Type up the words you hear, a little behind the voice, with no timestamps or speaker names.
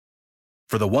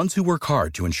For the ones who work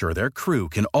hard to ensure their crew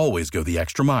can always go the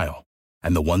extra mile,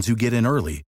 and the ones who get in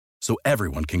early so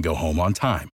everyone can go home on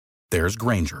time, there's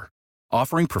Grainger,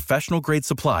 offering professional-grade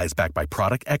supplies backed by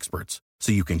product experts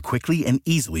so you can quickly and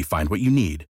easily find what you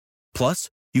need. Plus,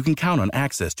 you can count on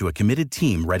access to a committed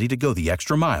team ready to go the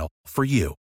extra mile for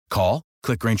you. Call,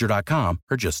 click Grainger.com,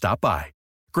 or just stop by.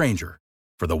 Grainger,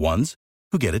 for the ones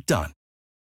who get it done.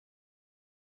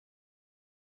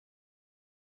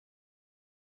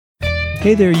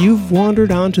 Hey there, you've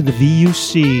wandered onto the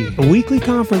VUC, a weekly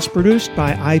conference produced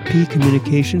by IP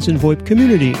Communications and VoIP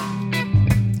Community.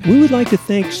 We would like to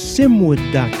thank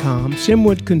Simwood.com.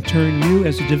 Simwood can turn you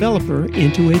as a developer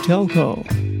into a telco.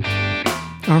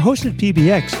 Our hosted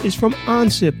PBX is from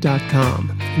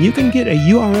OnSIP.com. You can get a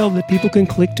URL that people can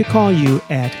click to call you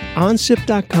at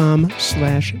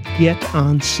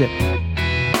onsip.com/getonsip.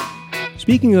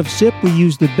 Speaking of SIP, we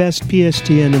use the best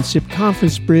PSTN and SIP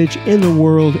conference bridge in the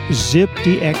world,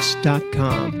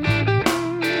 zipdx.com.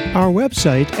 Our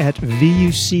website at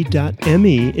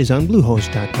vuc.me is on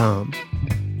bluehost.com.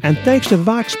 And thanks to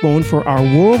Voxbone for our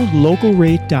world local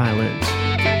rate dial-ins.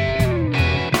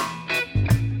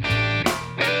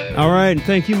 All right, and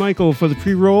thank you, Michael, for the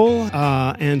pre-roll,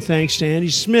 and thanks to Andy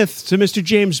Smith, to Mr.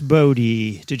 James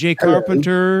Bodie, to Jay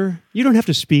Carpenter. You don't have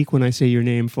to speak when I say your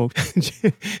name, folks.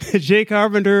 Jay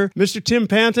Carpenter, Mr. Tim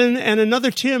Panton, and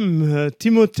another Tim,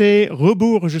 Timothée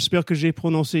Rebourg. J'espère que j'ai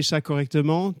prononcé ça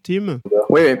correctement. Tim?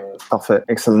 Oui, parfait.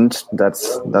 Excellent.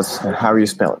 That's how you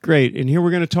spell it. Great. And here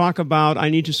we're going to talk about, I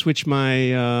need to switch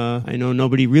my, I know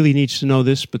nobody really needs to know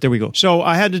this, but there we go. So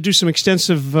I had to do some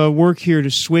extensive work here to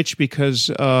switch because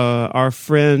our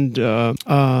friend, now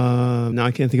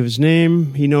I can't think of his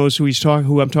name. He knows who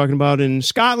I'm talking about in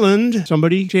Scotland.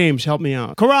 Somebody, James, help me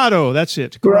out. Corrado, that's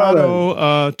it.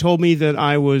 Corrado told me that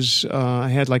I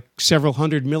had like several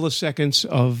hundred milliseconds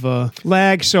of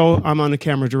lag, so I'm on the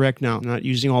camera direct now. I'm not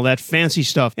using all that fancy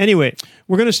stuff. Anyway,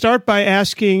 we're going to start by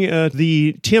asking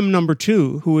the Tim number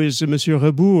 2, who is Monsieur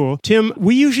Rebourg. Tim,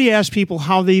 we usually ask people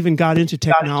how they even got into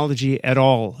technology at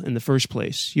all in the first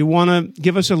place. You want to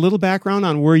give us a little background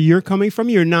on where you're coming from?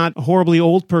 You're not a horribly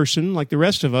old person like the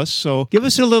rest of us, so give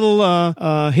us a little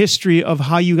history of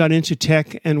how you got into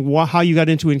tech and how you got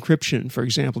into encryption, for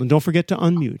example. And don't forget to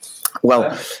unmute.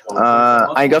 Well,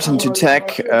 I got into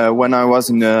tech when I was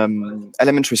in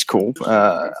elementary school.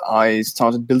 I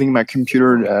started building my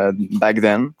computer back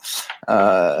then,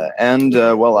 and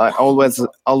I always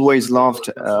loved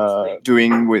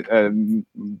doing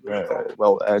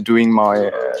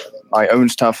my own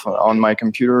stuff on my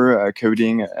computer,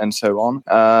 coding and so on.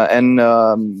 And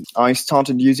I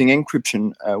started using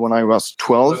encryption when I was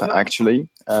 12, actually.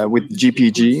 With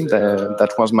GPG,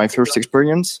 that was my first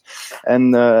experience,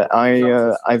 and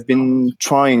I've been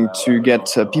trying to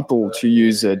get people to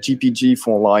use GPG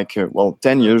for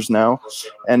 10 years now,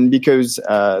 and because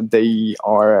they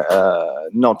are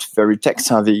not very tech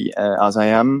savvy as I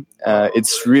am,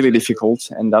 it's really difficult,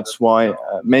 and that's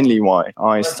mainly why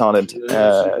I started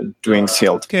doing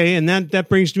SILT. Okay, and that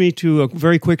brings me to a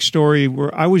very quick story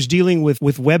where I was dealing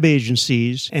with web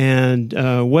agencies, and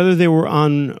whether they were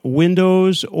on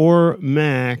Windows or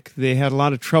Mac, they had a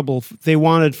lot of trouble. They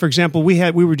wanted, for example, we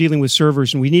were dealing with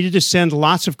servers, and we needed to send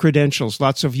lots of credentials,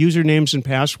 lots of usernames and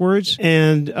passwords,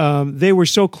 and they were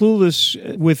so clueless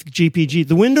with GPG.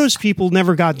 The Windows people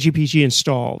never got GPG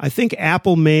installed. I think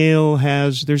Apple Mail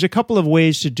there's a couple of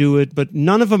ways to do it, but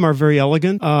none of them are very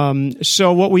elegant.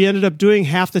 So what we ended up doing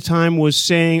half the time was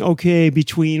saying, okay,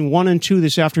 between 1 and 2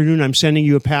 this afternoon, I'm sending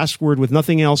you a password with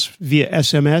nothing else via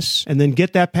SMS, and then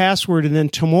get that password, and then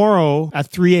tomorrow at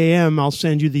 3 a.m., I'll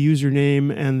send you the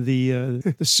username and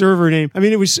the server name. I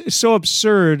mean, it was so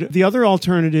absurd. The other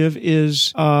alternative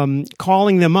is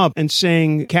calling them up and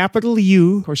saying capital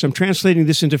U. Of course, I'm translating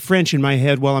this into French in my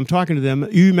head while I'm talking to them.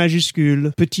 U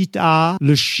majuscule, petit a,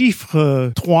 le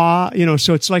chiffre 3,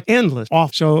 so it's like endless.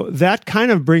 So that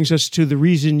kind of brings us to the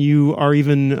reason you are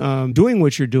even doing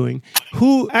what you're doing.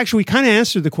 Actually, we kind of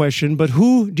answered the question, but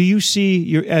who do you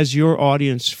see as your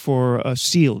audience for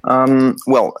SEAL?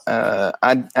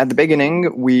 At the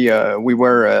beginning, we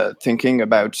were thinking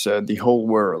about the whole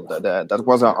world. That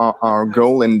was our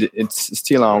goal, and it's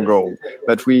still our goal.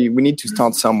 But we need to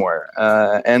start somewhere.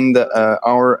 And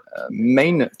our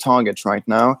main target right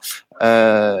now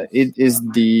it is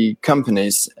the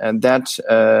companies that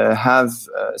have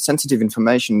sensitive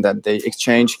information that they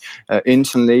exchange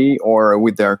internally or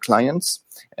with their clients.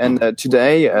 And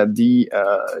today, the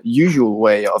usual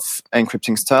way of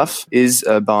encrypting stuff is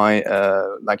by,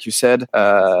 like you said,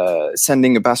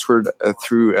 sending a password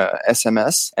through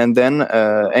SMS and then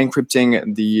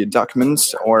encrypting the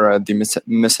documents or the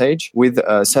message with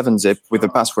 7-zip with a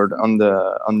password on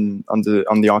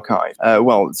the archive.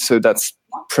 So that's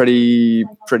pretty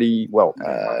well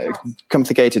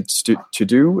complicated to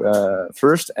do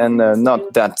first, and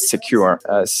not that secure.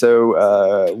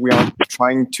 So we are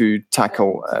trying to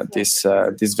tackle this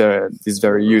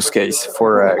very use case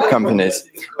for companies,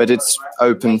 but it's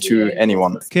open to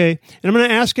anyone. Okay, and I'm going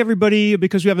to ask everybody,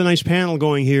 because we have a nice panel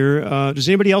going here. Does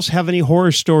anybody else have any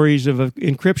horror stories of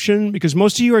encryption? Because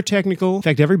most of you are technical. In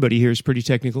fact, everybody here is pretty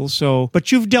technical. So,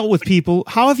 but you've dealt with people.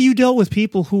 How have you dealt with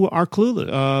people who are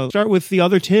clueless? Start with the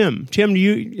other Tim. Tim,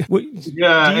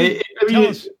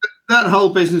 that whole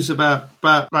business about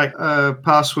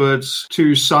passwords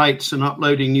to sites and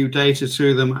uploading new data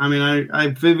to them. I mean, I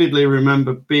vividly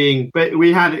remember we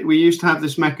used to have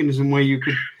this mechanism where you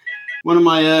could. One of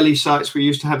my early sites, we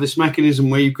used to have this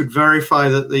mechanism where you could verify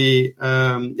that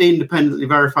independently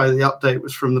verify that the update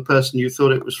was from the person you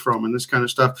thought it was from, and this kind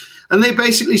of stuff. And they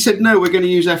basically said, no, we're going to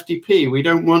use FTP. We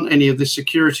don't want any of this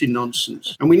security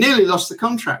nonsense. And we nearly lost the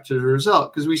contract as a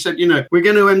result, because we said, we're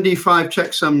going to MD5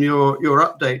 checksum your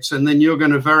updates, and then you're going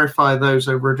to verify those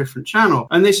over a different channel.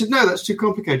 And they said, no, that's too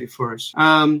complicated for us.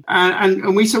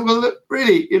 And we said, well, look,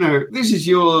 really, this is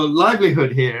your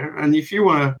livelihood here. And if you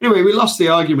want to, anyway, we lost the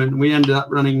argument, and we ended up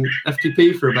running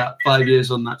FTP for about 5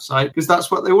 years on that site because that's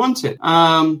what they wanted.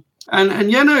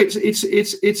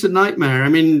 It's a nightmare. I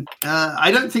mean,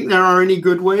 I don't think there are any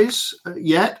good ways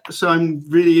yet. So I'm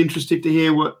really interested to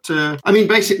hear what.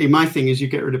 Basically, my thing is you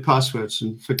get rid of passwords,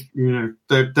 and they're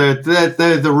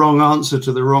the wrong answer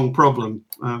to the wrong problem.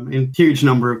 In huge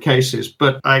number of cases,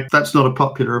 but that's not a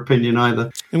popular opinion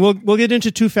either. And we'll get into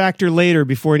two-factor later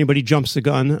before anybody jumps the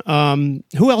gun.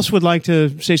 Who else would like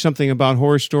to say something about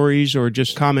horror stories or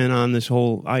just comment on this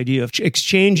whole idea of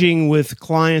exchanging with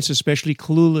clients, especially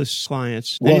clueless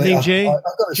clients? Well, Anything, Jay? I've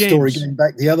got a story going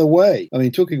back the other way. I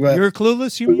mean, talking about... You're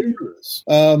clueless, you mean?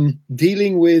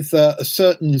 Dealing with a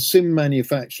certain SIM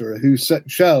manufacturer who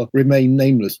shall remain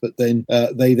nameless, but then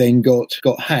they then got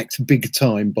hacked big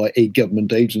time by a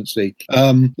government agency.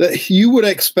 You would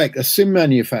expect a SIM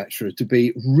manufacturer to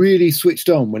be really switched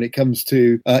on when it comes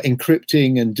to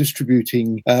encrypting and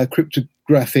distributing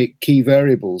cryptographic key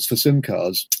variables for SIM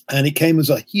cards, and it came as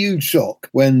a huge shock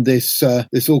when this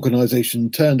organization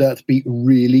turned out to be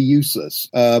really useless.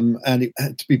 And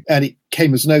it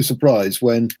came as no surprise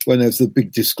when there was the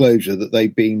big disclosure that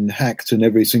they'd been hacked and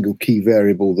every single key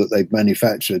variable that they've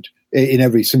manufactured in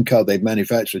every SIM card they've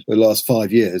manufactured for the last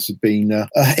 5 years had been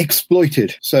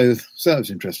exploited. So that was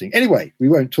interesting. Anyway, we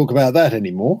won't talk about that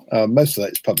anymore. Most of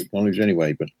that is public knowledge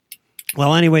anyway, but...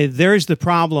 Well, anyway, there's the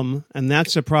problem, and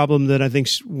that's a problem that I think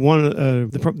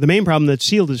the main problem that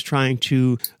Sealed is trying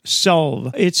to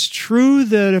solve. It's true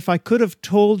that if I could have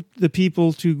told the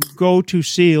people to go to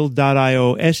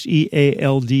sealed.io,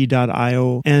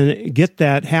 SEALD.io, and get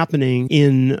that happening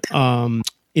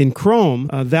in Chrome,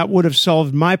 that would have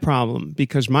solved my problem,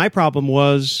 because my problem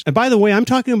was, and by the way, I'm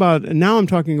talking about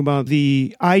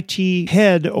the IT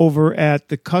head over at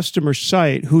the customer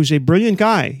site, who's a brilliant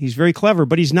guy. He's very clever,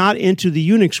 but he's not into the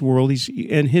Unix world.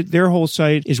 Their whole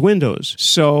site is Windows.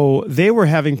 So they were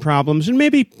having problems, and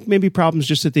maybe problems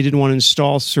just that they didn't want to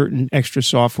install certain extra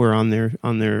software on their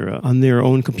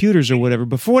own computers or whatever.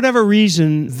 But for whatever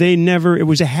reason, it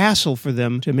was a hassle for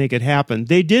them to make it happen.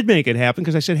 They did make it happen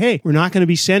because I said, hey, we're not going to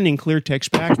be sending clear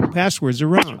text passwords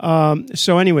around.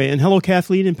 So anyway, and hello,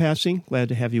 Kathleen, in passing. Glad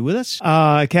to have you with us.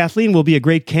 Kathleen will be a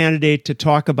great candidate to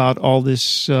talk about all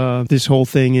this whole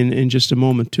thing in just a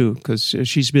moment, too, because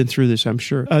she's been through this, I'm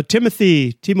sure.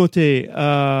 Timothy,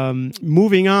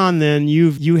 moving on then,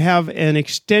 you have an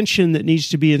extension that needs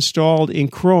to be installed in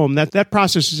Chrome. That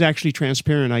process is actually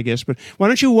transparent, I guess, but why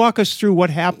don't you walk us through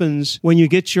what happens when you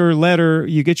get your letter,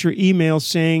 you get your email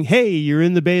saying, hey, you're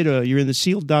in the beta, you're in the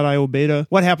sealed.io beta.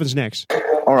 What happens next?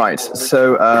 All right.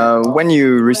 So when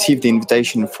you receive the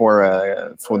invitation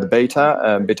for the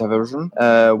beta version,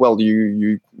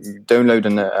 you download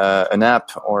an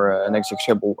app or an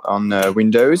executable on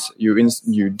Windows.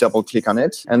 You double click on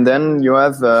it, and then you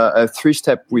have a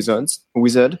 3-step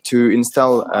wizard to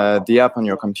install the app on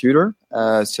your computer.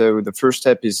 So the first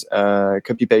step is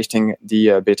copy pasting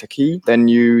the beta key. Then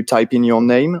you type in your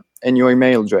name and your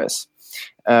email address.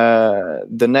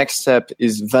 The next step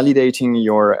is validating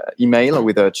your email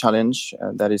with a challenge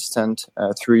that is sent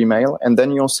through email, and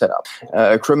then you're set up.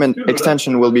 A Chrome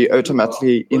extension will be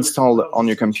automatically installed on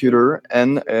your computer,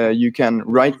 and you can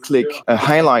right-click,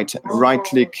 highlight,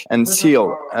 right-click, and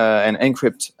seal and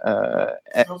encrypt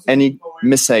any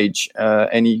message,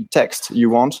 any text you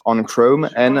want on Chrome,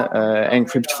 and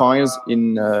encrypt files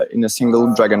in a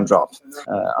single drag and drop.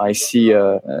 I see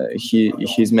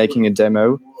he's making a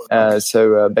demo.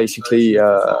 So basically,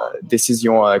 this is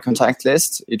your contact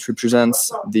list. It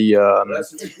represents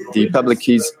the public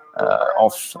keys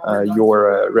of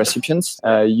your recipients.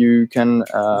 You can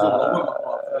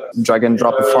drag and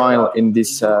drop a file in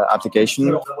this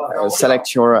application,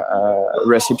 select your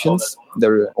recipients,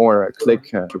 or click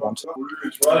if you want.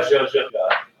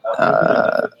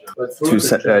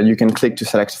 You can click to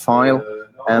select a file,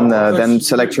 and then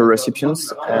select your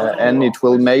recipients, and it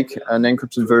will make an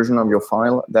encrypted version of your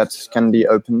file that can be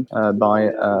opened by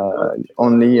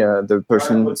only the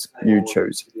persons you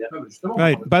chose.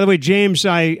 Right. By the way, James,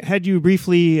 I had you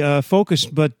briefly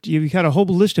focused, but you had a whole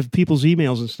list of people's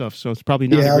emails and stuff, so it's probably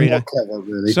not a great... I'm not clever,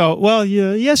 really. So, well,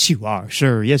 yes, you are.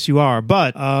 Sure, yes, you are.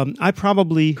 But I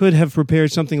probably could have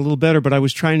prepared something a little better, but I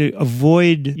was trying to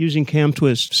avoid using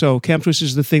CamTwist. So CamTwist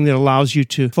is the thing that allows you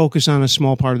to focus on a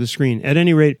small part of the screen. At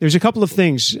any rate, there's a couple of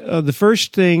things. The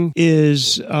first thing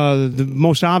is, the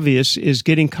most obvious, is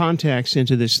getting contacts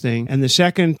into this thing. And the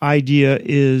second idea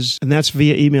is, and that's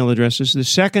via email addresses. The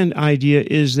second idea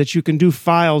is that you can do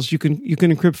files. You can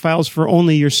encrypt files for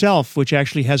only yourself, which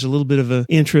actually has a little bit of an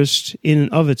interest in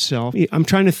and of itself. I'm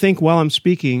trying to think while I'm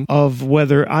speaking of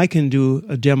whether I can do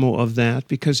a demo of that,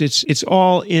 because it's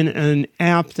all in an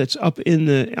app that's up on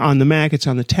the Mac. It's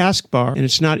on the taskbar, and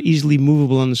it's not easily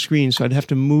movable on the screen. So I'd have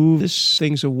to move this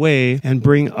things away and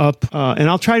bring up, and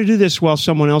I'll try to do this while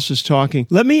someone else is talking.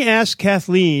 Let me ask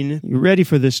Kathleen, you're ready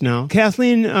for this now.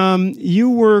 Kathleen, you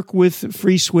work with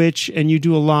FreeSwitch, and you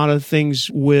do a lot of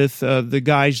things with the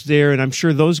guys there, and I'm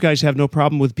sure those guys have no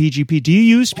problem with PGP. Do you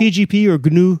use PGP or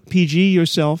GnuPG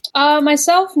yourself?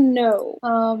 Myself, no.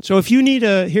 So if you need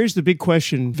here's the big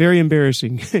question, very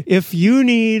embarrassing. If you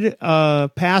need a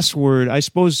password, I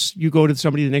suppose you go to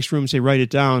somebody in the next room and say, write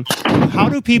it down. How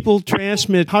do people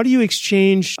transmit, how do you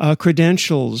exchange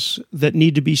credentials that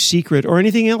need to be secret, or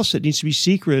anything else that needs to be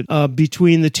secret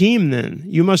between the team then?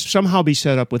 You must somehow be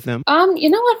set up with them. You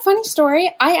know what? Funny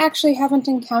story. I actually haven't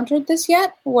encountered this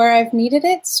yet where I've needed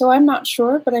it, so I'm not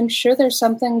sure, but I'm sure there's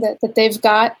something that they've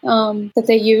got that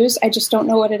they use. I just don't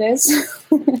know what it is.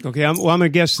 Okay, I'm going to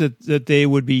guess that they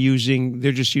would be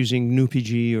they're just using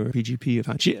GnuPG or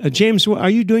PGP. James, are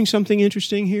you doing something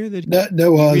interesting here?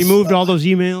 No, removed all those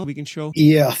emails we can show?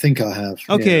 Yeah, I think I have.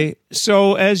 Okay, yeah.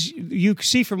 So as you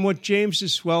see from what James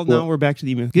is, now we're back to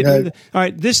the email. All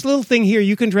right, this little thing here,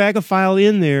 you can drag a file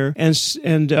in there and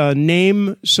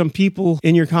name some people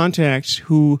in your contacts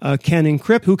who can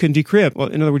encrypt, who can decrypt. Well,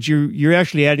 in other words, you're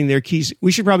actually adding their keys.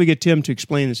 We should probably get Tim to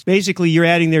explain this. Basically, you're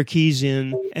adding their keys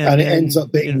in, and it ends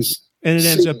up being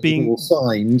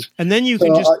signed, and then you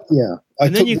can I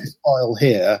took this file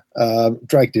here,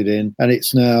 dragged it in, and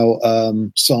it's now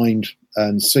signed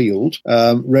and sealed,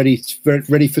 ready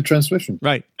for transmission.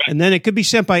 Right. And then it could be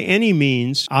sent by any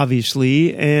means,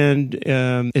 obviously, and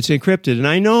it's encrypted. And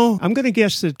I know, I'm going to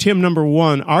guess that Tim number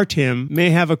one, our Tim, may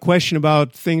have a question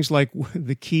about things like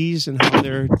the keys and how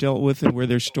they're dealt with and where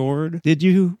they're stored.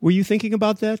 Were you thinking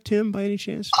about that, Tim, by any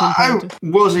chance? I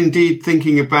was indeed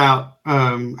thinking about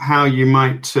how you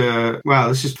might,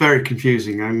 this is very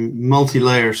confusing. I'm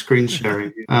multi-layer screen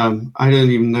sharing. I don't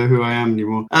even know who I am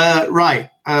anymore. Right.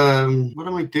 What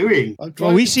am I doing?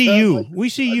 Well, we see you. We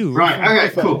see you. Right. Okay,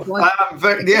 cool.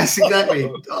 Yes,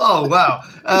 exactly. Oh, wow.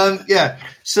 Yeah.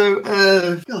 So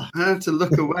I have to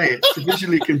look away. It's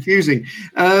visually confusing.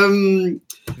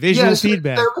 Visual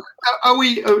feedback. So are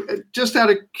we, just out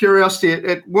of curiosity,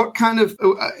 at what kind of,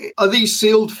 are these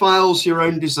sealed files your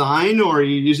own design, or are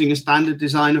you using a standard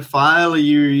designer file? Are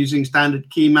you using standard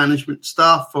key management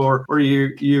stuff, or are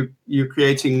you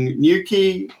creating new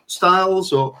key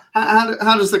styles, or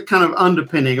how does the kind of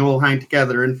underpinning all hang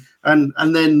together?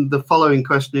 And then the following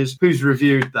question is, who's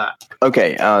reviewed that?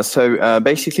 Okay, so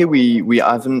basically we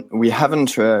haven't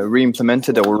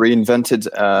re-implemented or reinvented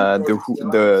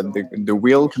the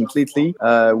wheel completely.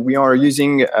 We are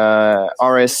using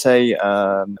RSA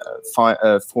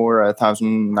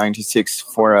 4096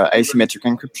 for asymmetric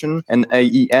encryption, and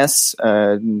AES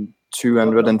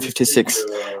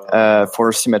VUC636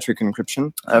 for symmetric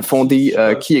encryption. For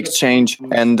the key exchange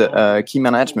and key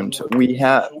management, we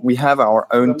have our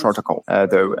own protocol.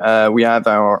 Though we have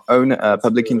our own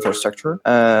public infrastructure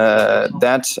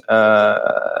that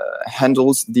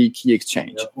handles the key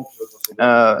exchange.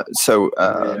 The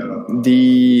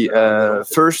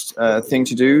first thing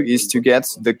to do is to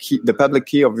get the public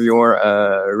key of your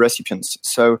recipients.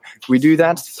 So we do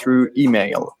that through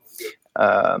email.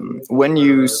 When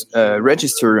you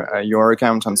register your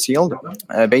account on Sealed,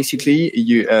 basically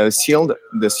the Sealed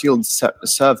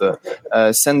server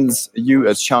sends you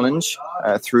a challenge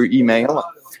through email,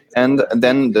 and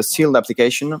then the Sealed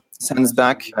application sends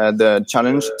back the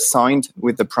challenge signed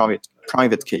with the private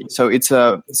key. So it's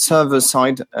a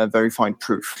server-side verified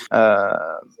proof.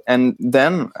 And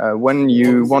then when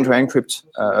you want to encrypt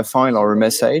a file or a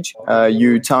message,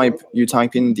 you type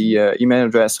in the email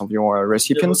address of your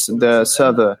recipients. The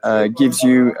server gives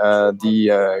you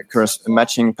the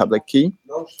matching public key,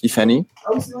 if any,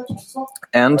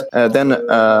 and then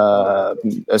a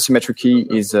symmetric key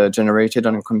is generated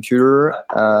on a computer,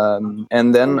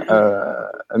 and then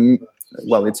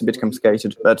well, it's a bit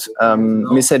complicated, but a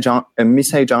message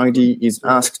ID is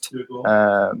asked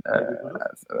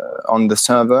on the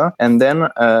server, and then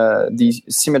the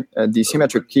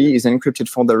symmetric key is encrypted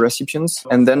for the recipients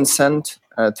and then sent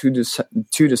to the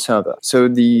server. So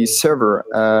the server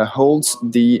holds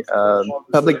the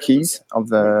public keys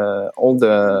of all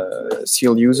the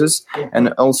Seal users,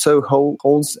 and also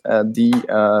holds the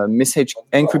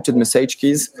encrypted message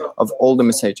keys of all the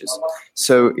messages.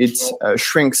 So it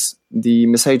shrinks the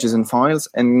messages and files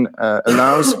and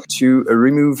allows to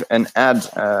remove and add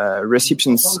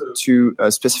recipients to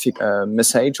a specific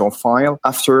message or file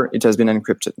after it has been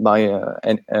encrypted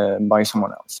by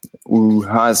someone else who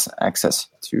has access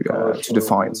to the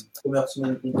files.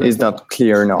 Is that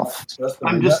clear enough?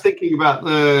 I'm just thinking about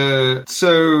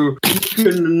so you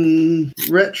can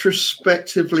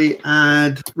retrospectively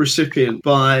add recipient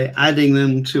by adding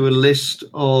them to a list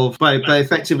by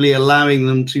effectively allowing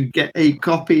them to get a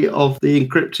copy of the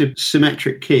encrypted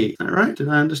symmetric key. Is that right? Did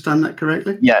I understand that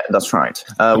correctly? Yeah, that's right.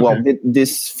 Well,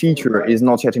 this feature is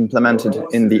not yet implemented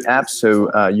in the app, so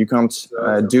you can't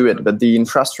do it, but the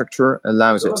infrastructure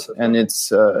allows it, and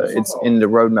it's in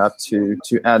the roadmap to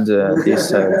add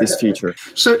this feature.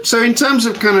 So in terms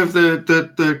of kind of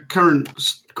the current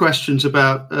questions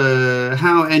about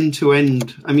how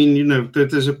end-to-end, I mean,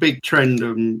 there's a big trend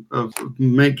of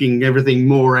making everything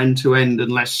more end-to-end and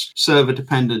less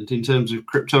server-dependent in terms of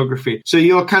cryptography. So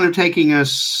you're kind of taking a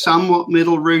somewhat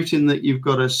middle route in that you've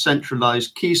got a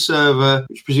centralized key server,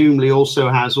 which presumably also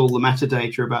has all the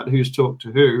metadata about who's talked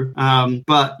to who,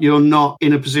 but you're not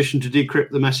in a position to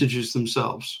decrypt the messages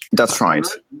themselves. That's right.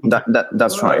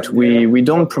 That's right. We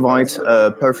don't provide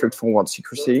perfect forward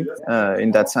secrecy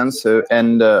in that sense,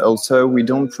 and also we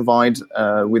don't provide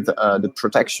with the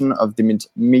protection of the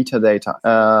metadata.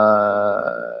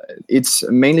 It's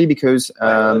mainly because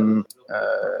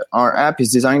our app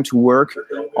is designed to work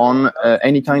on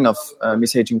any kind of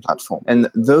messaging platform, and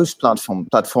those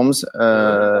platforms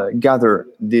gather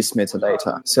this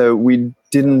metadata. So we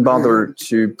didn't bother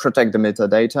to protect the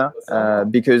metadata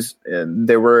because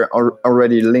they were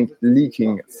already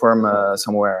leaking from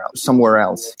somewhere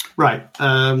else. Right.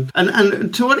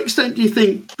 And to what extent do you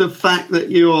think the fact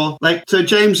that so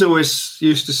James always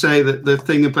used to say that the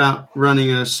thing about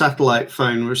running a satellite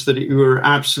phone was that you were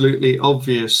absolutely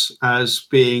obvious as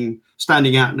being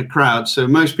standing out in a crowd. So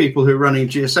most people who are running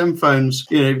GSM phones,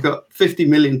 you've got 50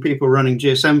 million people running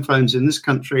GSM phones in this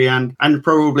country and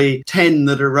probably 10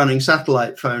 that are running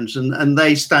satellite phones. And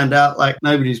they stand out like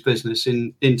nobody's business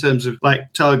in terms of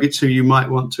like targets who you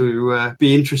might want to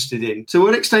be interested in. To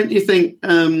what extent do you think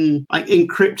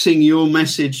encrypting your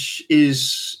message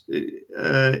is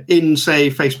in,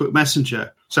 say, Facebook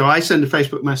Messenger? So I send a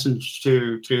Facebook message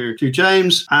to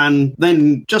James, and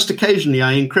then just occasionally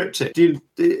I encrypt it.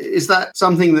 Is that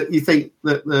something that you think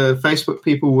that the Facebook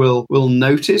people will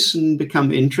notice and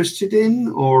become interested in,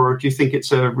 or do you think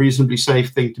it's a reasonably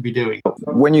safe thing to be doing?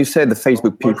 When you say the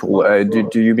Facebook people,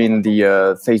 do you mean the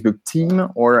Facebook team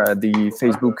or the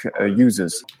Facebook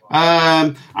users?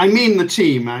 I mean the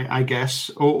team, I guess,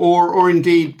 or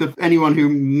indeed anyone who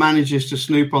manages to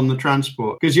snoop on the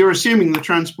transport, because you're assuming the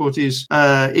transport is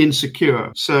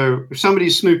insecure. So if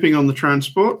somebody's snooping on the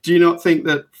transport, do you not think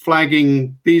that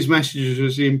flagging these messages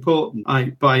as important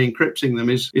by encrypting them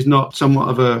is not somewhat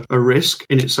of a risk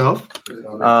in itself?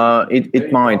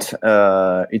 It might,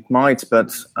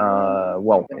 but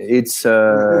well, it's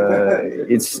a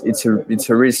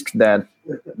risk that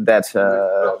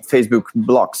Facebook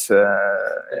blocks,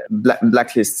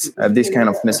 blacklists this kind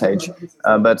of message.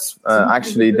 But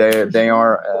actually, they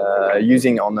are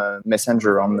using on a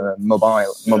messenger on the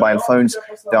mobile phones.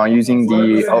 They are using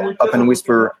the Open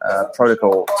Whisper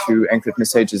protocol to encrypt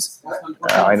messages.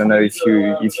 I don't know if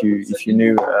you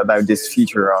knew about this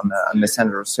feature on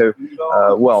Messenger. So,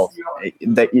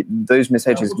 those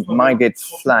messages might get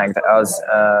flagged as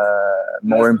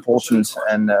more important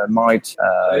and might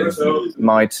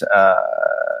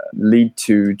lead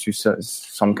to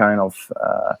some kind of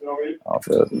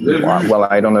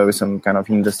I don't know, some kind of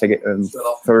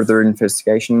further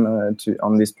investigation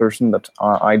on this person, but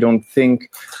I don't think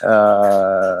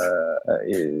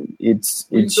it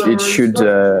should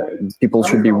people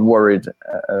should be worried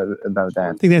about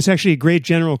that. I think that's actually a great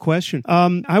general question.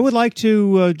 I would like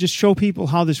to just show people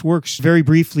how this works very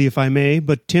briefly, if I may.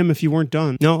 But Tim, if you weren't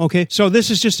done, no, okay. So this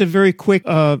is just a very quick.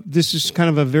 This is kind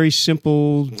of a very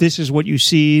simple. This is what you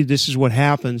see. This is what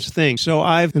happens thing. So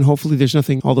and hopefully there's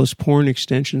nothing. All those porn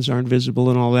extensions aren't visible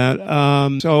and all that.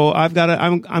 So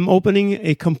I'm opening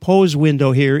a compose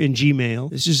window here in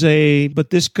Gmail. But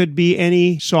this could be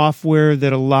any software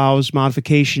that allows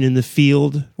modification in the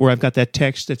field where I've got that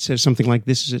text that says something like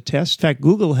 "this is a test." In fact,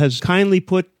 Google has kindly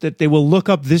put that they will look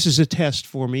up "this is a test"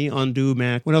 for me. Undo,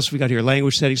 Mac. What else have we got here?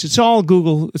 Language settings. It's all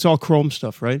Google. It's all Chrome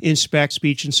stuff, right? Inspect,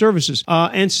 speech, and services.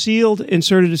 And sealed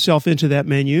inserted itself into that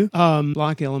menu.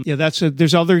 Block element. Yeah,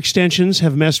 there's other extensions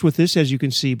have messed with this, as you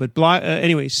can see. But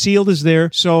anyway, sealed is there.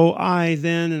 So I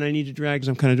need to drag, because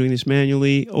I'm kind of doing this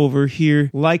manually, over here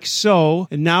like so.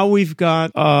 And now we've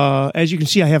got, as you can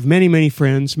see, I have many, many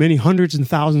friends, many hundreds and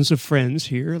thousands of friends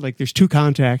here. Like there's 2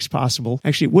 contacts possible.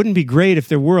 Actually, it wouldn't be great if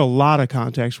there were a lot of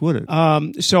contacts, would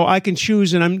it? So I can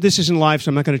choose, and this isn't live, so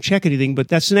I'm not going to check anything, but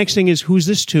that's the next thing is who's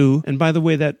this to? And by the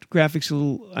way, that graphic's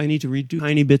I need to redo a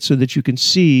tiny bit so that you can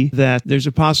see that there's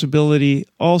a possibility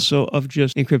also of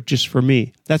just encrypt just for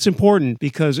me. That's important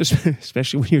because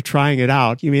especially when you're trying it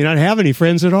out, you may not have any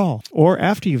friends at all. Or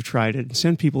after you've tried it and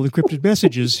sent people encrypted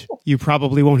messages, you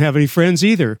probably won't have any friends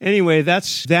either. Anyway,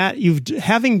 that's that.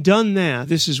 Having done that,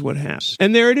 this is what happens.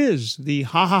 And there it is. The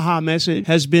ha message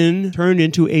has been turned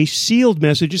into a sealed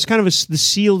message. It's kind of the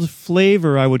sealed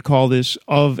flavor, I would call this,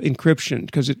 of encryption,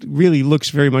 because it really looks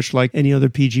very much like any other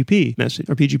PGP message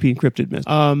or PGP encrypted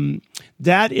message.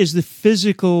 That is the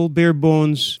physical, bare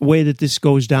bones way that this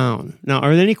goes down. Now,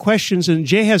 are there any questions? And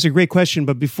Jay has a great question,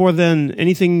 but before then,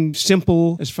 anything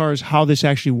simple as far as how this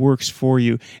actually works for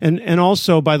you? And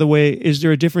also, by the way, is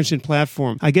there a difference in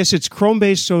platform? I guess it's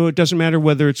Chrome-based, so it doesn't matter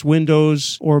whether it's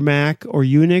Windows or Mac or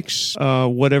Unix,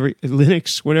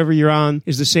 Linux, whatever you're on,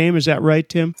 is the same. Is that right,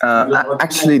 Tim?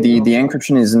 Actually, the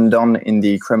encryption isn't done in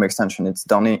the Chrome extension. It's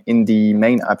done in the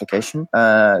main application.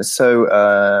 It's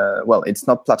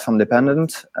not platform dependent.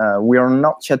 We are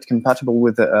not yet compatible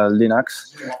with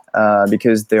Linux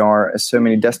because there are so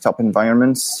many desktop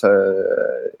environments.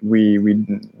 We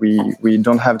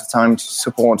don't have the time to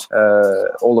support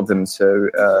all of them. So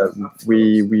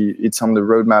it's on the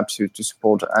roadmap to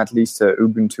support at least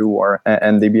Ubuntu or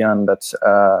and Debian, but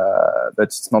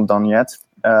it's not done yet.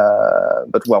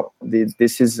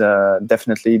 This is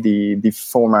definitely the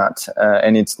format,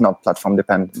 and it's not platform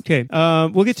dependent. Okay,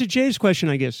 we'll get to Jay's question,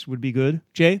 I guess, would be good.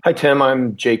 Jay? Hi, Tim.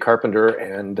 I'm Jay Carpenter,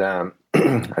 and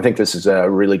I think this is a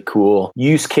really cool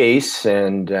use case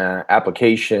and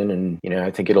application, and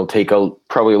I think it'll take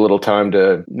probably a little time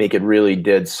to make it really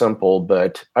dead simple.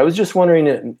 But I was just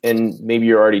wondering, and maybe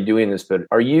you're already doing this, but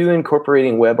are you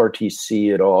incorporating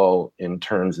WebRTC at all in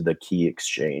terms of the key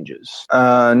exchanges?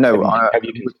 No. Have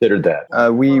you considered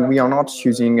that? We are not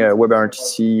using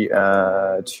WebRTC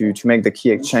to make the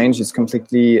key exchange. It's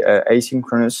completely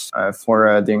asynchronous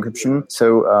for the encryption.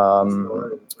 So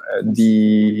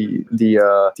the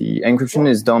encryption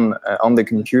is done on the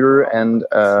computer, and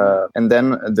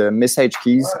then the message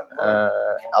keys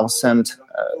are sent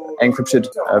encrypted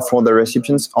for the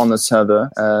recipients on a server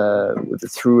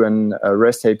through a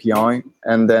REST API,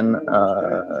 and then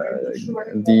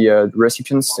the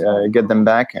recipients get them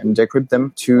back and decrypt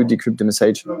them to decrypt the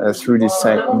message through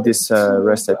this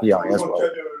REST API as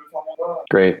well.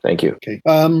 Great, thank you. Okay.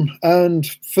 And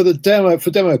for demo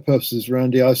purposes,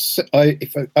 Randy, I've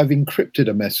encrypted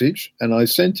a message and I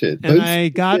sent it. And I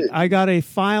got a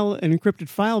file, an encrypted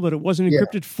file, but it wasn't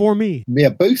encrypted for me. Yeah,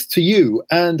 both to you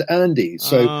and Andy.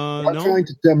 So what I'm trying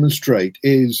to demonstrate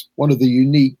is one of the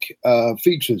unique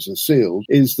features of sealed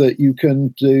is that you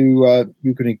can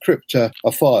encrypt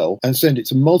a file and send it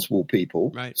to multiple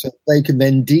people, right, so they can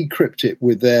then decrypt it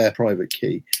with their private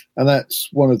key. And that's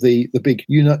one of the big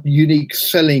unique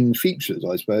selling features,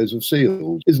 I suppose, of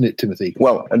sealed, isn't it, Timothy?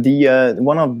 Well, the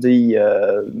one of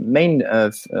the main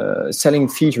selling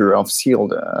feature of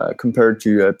sealed compared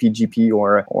to PGP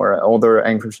or other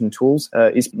encryption tools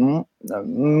is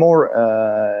more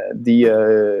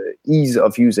the ease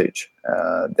of usage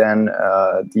than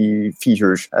the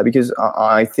features, because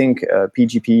I think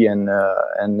PGP and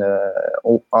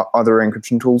all other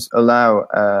encryption tools allow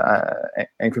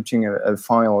encrypting a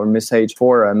file or message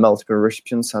for multiple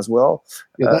recipients as well.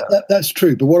 Yeah, that's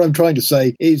true. But what I'm trying to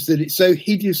say is that it's so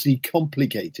hideously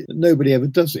complicated that nobody ever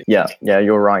does it. Yeah,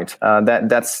 you're right.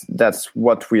 That's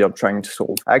what we are trying to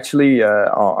solve. Actually,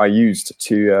 I used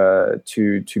to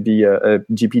be a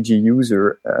GPG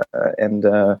user, and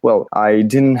I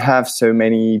didn't have so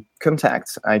many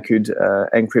contacts I could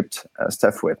encrypt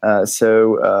stuff with.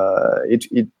 So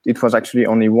it was actually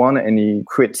only one, and he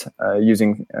quit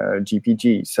using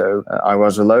GPG. So I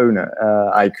was alone.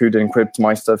 I could encrypt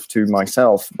my stuff to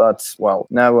myself. But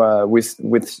now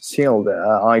with sealed,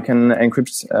 I can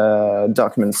encrypt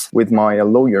documents with my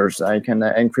lawyers. I can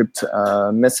encrypt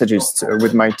messages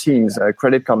with my teams,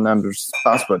 credit card numbers,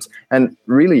 passwords, and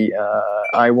really,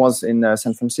 I was in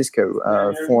San Francisco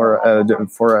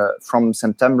from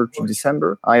September to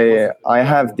December. I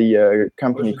have the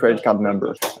company credit card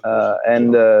number,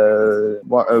 and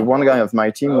one guy of my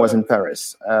team was in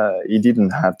Paris. He didn't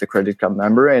have the credit card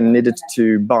number and needed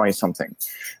to buy something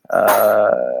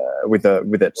with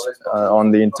it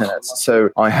on the internet. So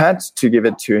I had to give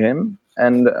it to him.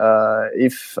 And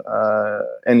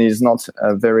and he's not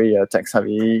very tech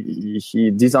savvy,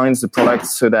 he designs the product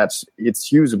so that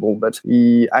it's usable, but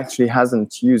he actually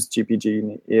hasn't used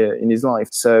GPG in his life.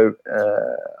 So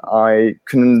I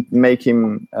couldn't make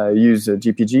him use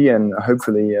GPG, and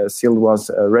hopefully Sealed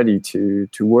was ready to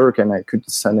work, and I could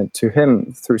send it to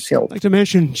him through Sealed. I'd like to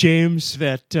mention, James,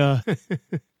 that...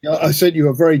 Yeah, I sent you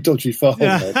a very dodgy file.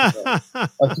 I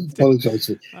apologize.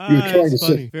 You were trying to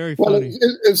say very funny.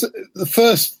 It was the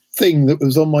first thing that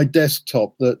was on my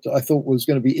desktop that I thought was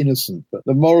going to be innocent. But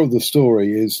the moral of the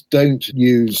story is don't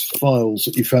use files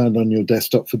that you found on your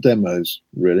desktop for demos,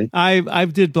 really. I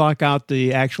did block out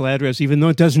the actual address, even though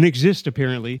it doesn't exist,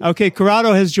 apparently. Okay,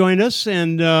 Corrado has joined us,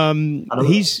 and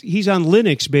he's on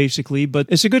Linux, basically. But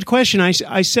it's a good question.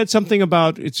 I said something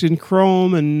about it's in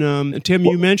Chrome, and Tim,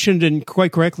 you mentioned, and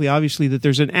quite correctly, obviously, that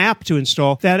there's an app to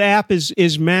install. That app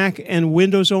is Mac and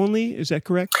Windows only. Is that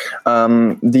correct?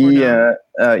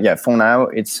 For now,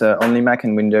 it's only Mac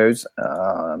and Windows.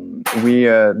 The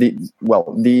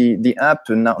app,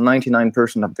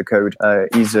 99% of the code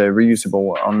is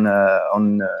reusable on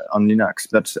Linux,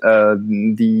 but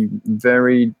the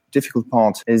very difficult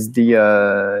part is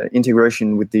the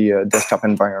integration with the desktop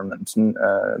environment.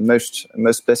 Most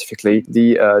specifically,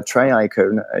 the tray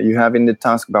icon you have in the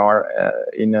taskbar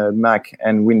in Mac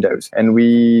and Windows, and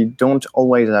we don't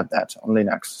always have that on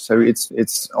Linux. So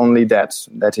it's only that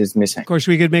is missing. Of course,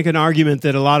 we could make an argument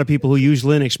that a lot of people who use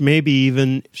Linux, maybe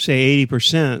even say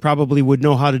 80%, probably would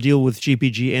know how to deal with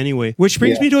GPG anyway. Which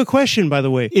brings me to a question, by the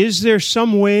way. Is there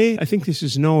some way, I think this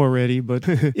is no already, but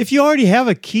if you already have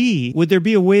a key, would there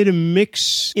be a way to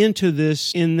mix into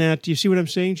this in that, do you see what I'm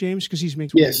saying, James? Because he's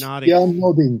making nodding. Yeah, I'm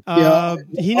nodding.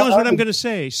 He knows what I'm going to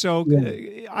say. So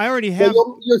I already have...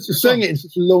 You're saying it in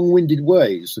such a long-winded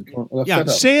way. So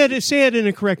say it in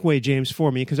a correct way, James,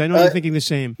 for me, because I know you're thinking the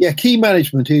same. Yeah, key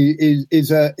management is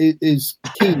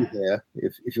key here,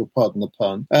 if you'll pardon the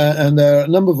pun. And there are a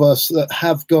number of us that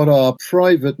have got our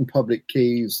private and public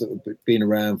keys that have been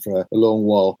around for a long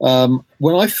while.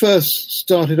 When I first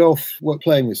started off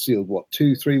playing with Sealed,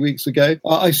 2-3 weeks ago,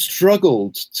 I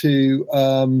struggled to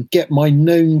get my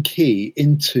known key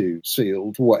into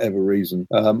Sealed for whatever reason.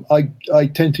 I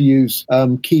tend to use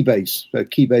Keybase,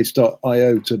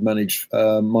 keybase.io to manage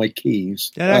my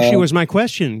keys. That actually was my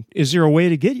question. Is there a way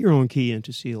to get your own key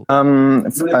into Sealed?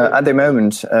 At the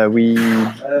moment, we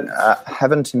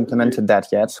haven't implemented that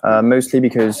yet, mostly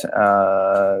because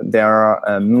there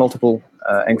are multiple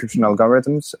encryption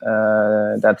algorithms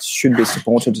that should be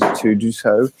supported to do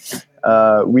so.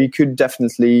 We could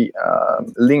definitely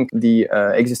link the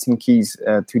existing keys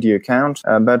to the account,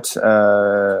 but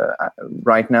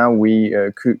right now we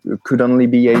could only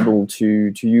be able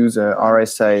to use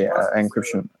RSA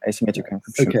encryption, asymmetric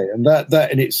encryption. Okay, and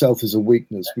that in itself is a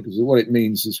weakness, because what it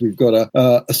means is we've got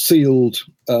a sealed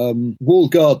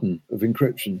walled garden of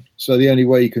encryption. So the only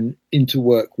way you can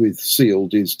interwork with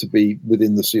sealed is to be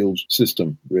within the sealed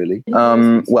system, really?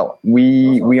 Well,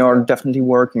 we are definitely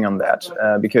working on that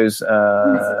because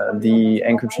the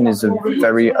encryption is a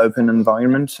very open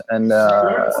environment, and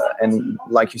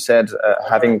like you said,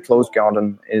 having closed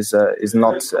garden is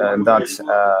not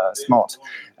that smart.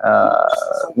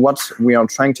 What we are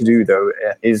trying to do, though,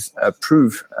 is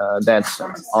prove that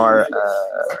our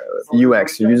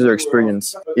UX, user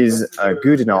experience, is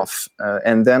good enough,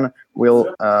 and then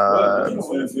we'll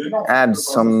add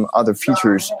some other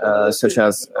features such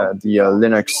as the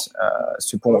Linux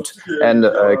support and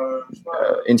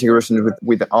integration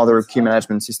with other key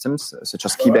management systems such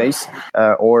as Keybase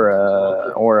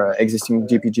or existing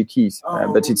GPG keys.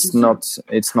 But it's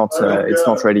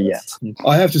not ready yet.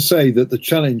 I have to say that the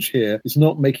challenge here is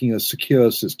not making a secure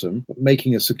system, but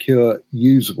making a secure,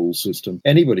 usable system.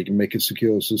 Anybody can make a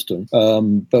secure system,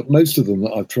 but most of them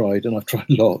that I've tried, and I've tried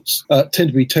lots,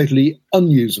 tend to be totally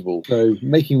unusable. So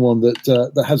making one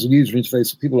that has a user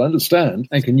interface that people understand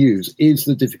and can use is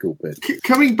the difficult bit.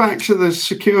 Coming back to the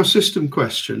secure system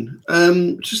question,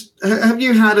 just have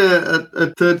you had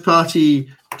a third party?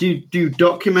 Do you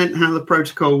document how the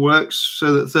protocol works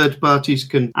so that third parties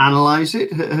can analyze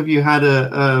it? Have you had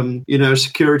a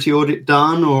security audit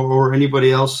done, or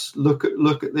anybody else look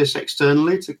at this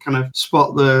externally to kind of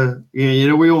spot the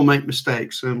we all make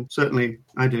mistakes, and certainly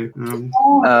I do.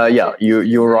 Yeah,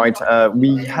 you're right.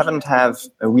 We haven't had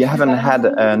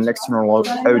an external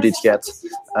audit yet.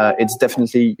 It's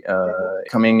definitely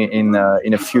coming in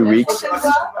a few weeks.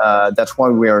 That's why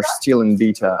we are still in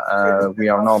beta. We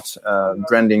are not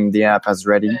branding the app as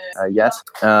ready yet.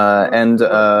 And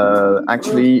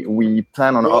actually, we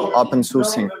plan on open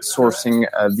sourcing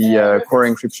the core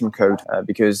encryption code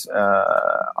because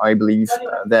I believe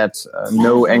that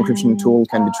no encryption tool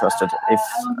can be trusted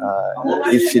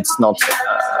if it's not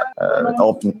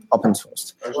open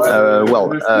sourced.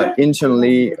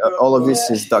 Internally, all of this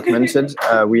is documented.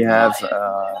 We have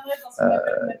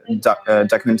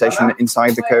documentation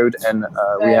inside the code, and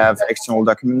we have external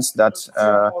documents that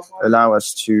allow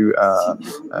us to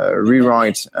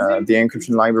rewrite the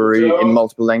encryption library in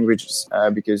multiple languages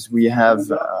because we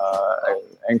have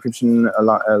encryption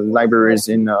libraries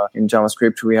in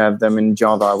JavaScript. We have them in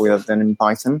Java. We have them in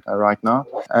Python right now,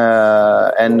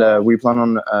 and we plan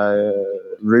on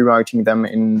rewriting them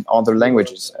in other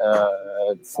languages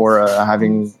for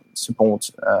having support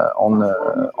on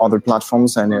other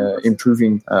platforms and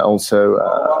improving also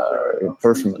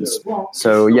performance.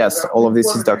 So yes, all of this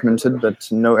is documented,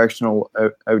 but no external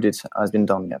audit has been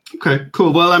done yet. Okay,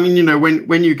 cool. Well, I mean,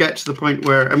 when you get to the point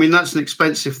where, I mean, that's an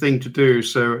expensive thing to do.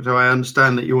 So I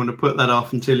understand that you want to put that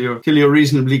off until you're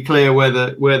reasonably clear where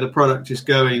the product is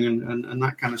going and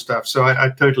that kind of stuff. So I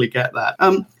totally get that.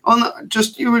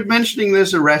 You were mentioning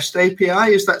there's a REST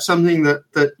API. Is that something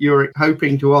that you're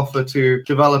hoping to offer to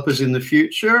developers in the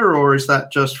future, or is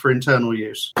that just for internal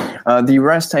use? The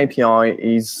REST API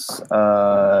is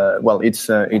it's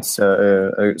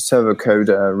a server code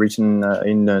written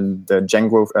in the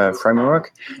Django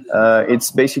framework.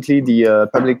 It's basically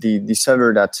the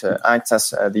server that acts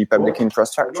as the public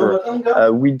infrastructure.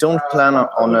 We don't plan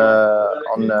on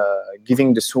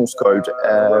giving the source code.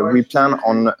 We plan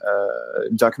on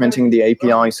documenting the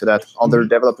API so that other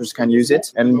developers can use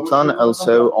it, and we plan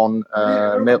also on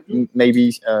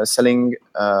maybe selling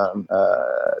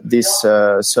this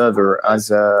server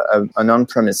as an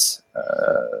on-premise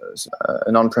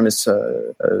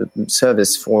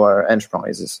service for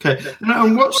enterprises. Okay,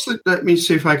 and let me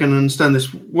see if I can understand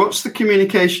this. What's the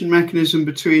communication mechanism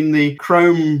between the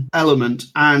Chrome element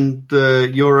and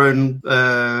your own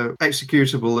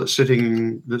executable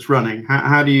that's running?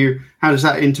 How does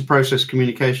that inter-process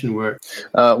communication work?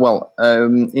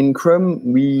 In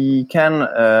Chrome we can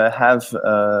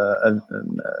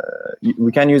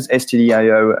we can use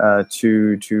stdio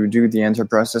to do the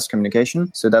inter-process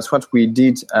communication. So that's what we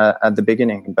did at the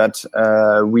beginning, but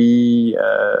we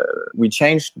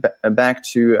changed back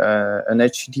to an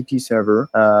HTTP server,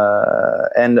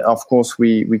 and of course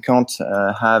we can't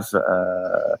have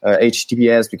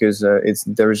HTTPS because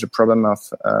there is a problem of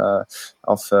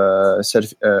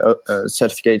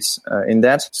certificates in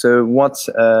that. So what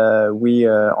we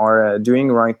are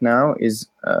doing right now is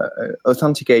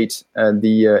authenticate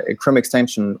the Chrome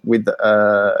extension with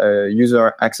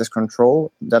user access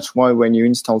control. That's why when you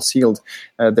install Sealed,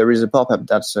 there is a pop-up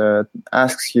that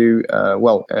asks you,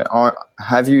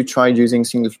 have you tried using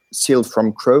Sealed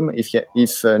from Chrome? If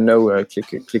no,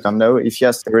 click on no. If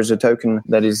yes, there is a token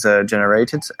that is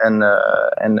generated and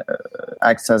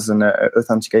acts as an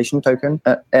authentication token.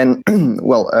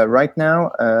 Right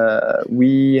now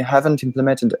we haven't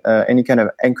implemented any kind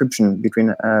of encryption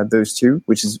between those two.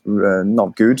 which is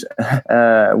not good.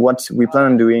 What we plan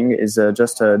on doing is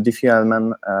just a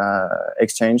Diffie-Hellman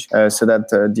exchange, so that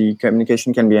the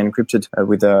communication can be encrypted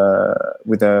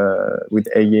with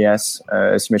AES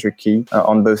symmetric key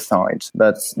on both sides.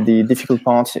 But the difficult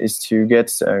part is to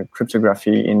get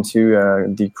cryptography into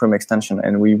the Chrome extension,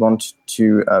 and we want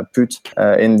to put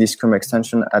in this Chrome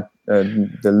extension at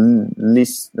the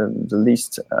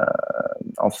least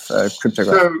of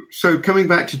cryptography. So coming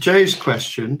back to Jay's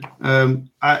question,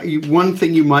 one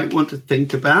thing you might want to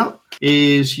think about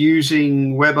is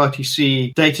using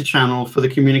WebRTC data channel for the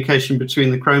communication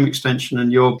between the Chrome extension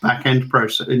and your backend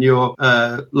process and your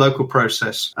local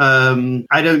process. I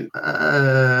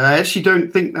actually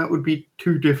don't think that would be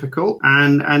too difficult,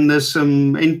 and there's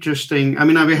some interesting. I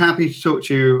mean, I'd be happy to talk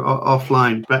to you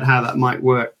offline about how that might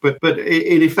work. But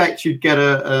in effect, you'd get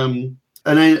an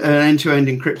end-to-end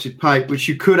encrypted pipe, which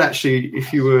you could actually,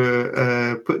 if you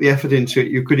were put the effort into it,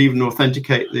 you could even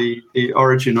authenticate the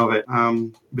origin of it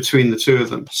between the two of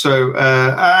them. So,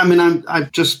 I mean,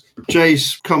 I've just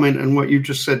Jay's comment and what you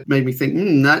just said made me think,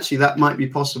 actually, that might be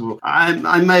possible.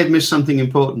 I may have missed something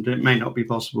important. It may not be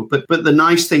possible. But the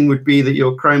nice thing would be that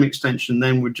your Chrome extension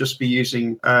then would just be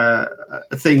using a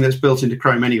thing that's built into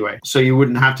Chrome anyway. So you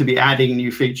wouldn't have to be adding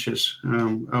new features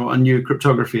or new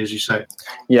cryptography, as you say.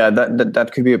 Yeah,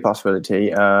 that could be a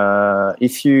possibility.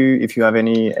 If you have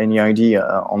any idea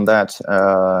on that,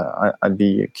 I'd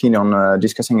be keen on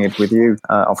discussing it with you.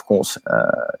 Of course,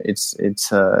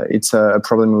 it's a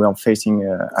problem we are facing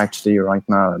actually right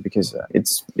now, because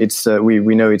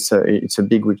we know it's a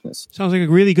big weakness. Sounds like a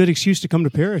really good excuse to come to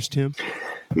Paris, Tim.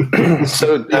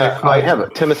 So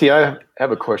Timothy, I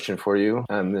have a question for you.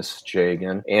 This is Jay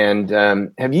again. And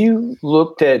have you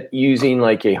looked at using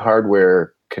like a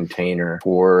hardware container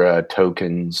for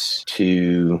tokens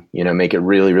to, make it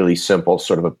really, really simple,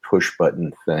 sort of a push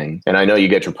button thing? And I know you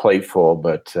get your plate full,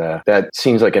 but that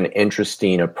seems like an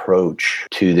interesting approach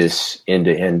to this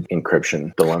end-to-end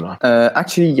encryption dilemma.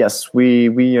 Actually, yes,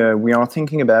 we are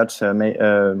thinking about having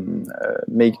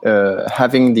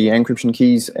the encryption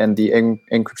keys and the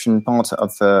encryption part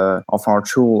of our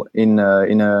tool in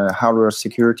a hardware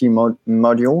security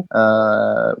module.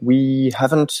 We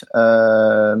haven't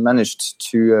managed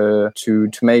to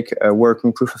make a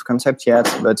working proof of concept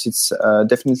yet, but it's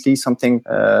definitely something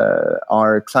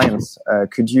our clients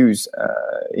could use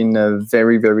in a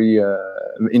very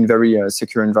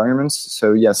secure environments.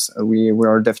 So yes, we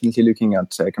are definitely looking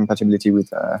at compatibility with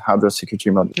hardware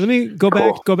security module. Let me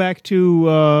go back to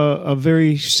a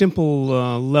very simple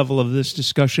level of this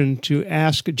discussion to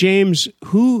ask James,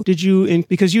 who did you?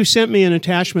 Because you sent me an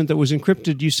attachment that was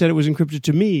encrypted. You said it was encrypted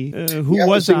to me. Who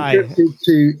was I? Encrypted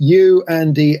to you,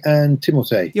 Andy, and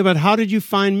Timothy. Yeah, but how did you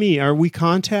find me? Are we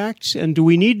contacts? And do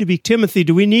we need to be Timothy?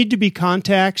 Do we need to be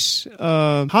contacts?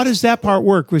 How does that part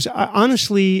work? Because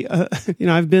honestly,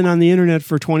 I've been on the internet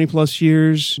for 20 plus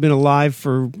years. Been alive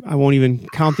for I won't even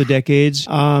count the decades.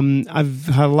 I've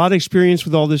had a lot of experience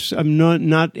with all this. I'm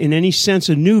not in any sense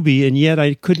a newbie, and yet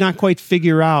I could not quite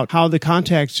figure out how the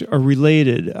contacts are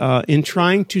related. In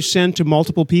trying to send to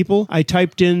multiple people, I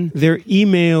typed in their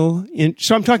email.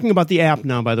 So I'm talking about the app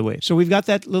now, by the way. So we've got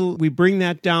that we bring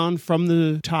that down from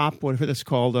the top, whatever that's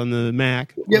called on the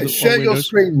Mac. Yeah, share your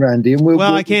screen, Randy. And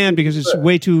I can, because it's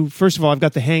way too. First of all, I've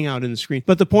got the Hangout in the screen.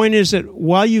 But the point is that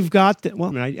while you've got that,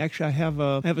 I have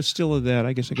a still of that.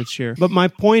 I guess I could share. But my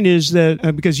point is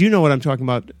that because you know what I'm talking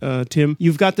about, Tim,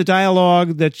 you've got the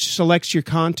dialogue that selects your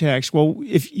contacts. Well,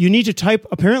 if you need to type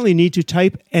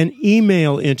an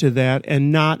email into that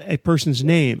and not a person's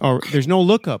name, or there's no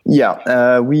lookup.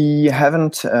 Yeah, we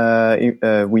haven't.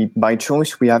 By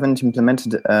choice, we haven't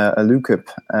implemented a lookup,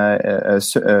 a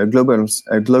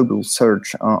global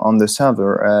search on the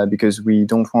server because we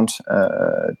don't want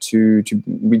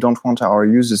our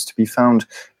users to be found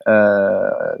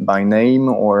by name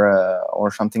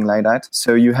or something like that.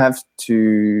 So you have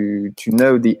to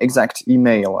know the exact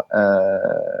email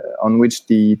on which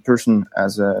the person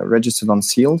has registered on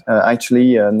Sealed.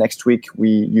 Actually, next week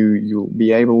you'll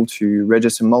be able to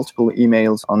register multiple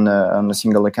emails on a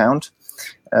single account.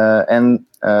 And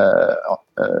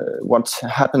what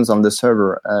happens on the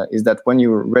server is that when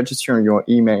you register your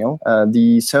email,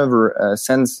 the server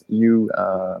sends you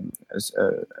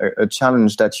a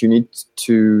challenge that you need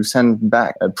to send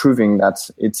back, proving that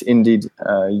it's indeed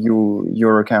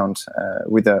your account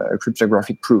with a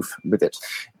cryptographic proof with it.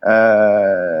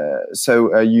 So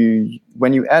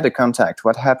when you add a contact,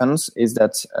 what happens is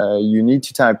that you need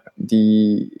to type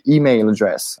the email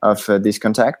address of this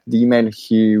contact, the email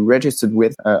he registered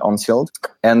with on Sealed,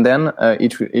 and then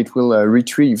it will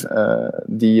retrieve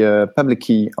the public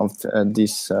key of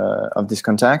this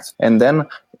contact, and then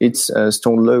it's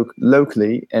stored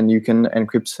locally, and you can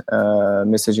encrypt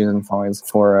messages and files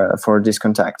for this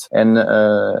contact. And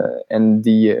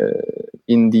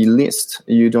in the list,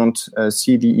 you don't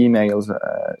see the emails.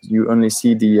 You only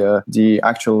see the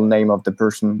actual name of the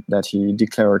person that he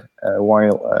declared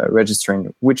while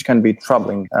registering, which can be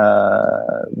troubling.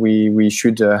 We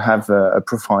should have a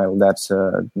profile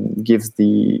that gives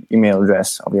the email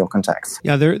address of your contacts.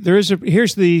 Yeah, there is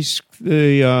here's the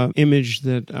image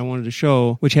that I wanted to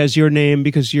show, which has your name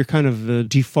because you're kind of the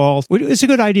default. It's a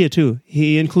good idea too.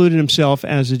 He included himself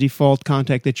as a default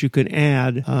contact that you can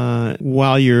add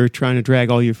while you're trying to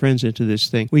drag all your friends into this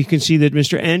thing. We can see that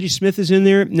Mr. Andy Smith is in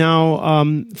there. Now,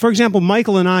 for example,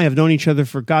 Michael and I have known each other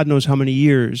for God knows how many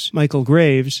years. Michael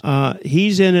Graves,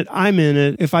 he's in it, I'm in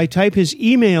it. If I type his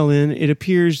email in, it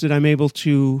appears that I'm able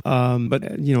to,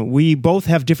 but we both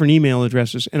have different email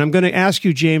addresses. And I'm going to ask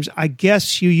you, James, I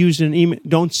guess you used an email,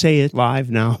 don't say it live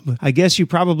now, but I guess you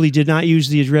probably did not use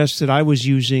the address that I was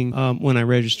using when I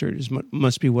registered.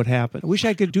 Must be what happened. I wish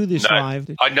I could do this live.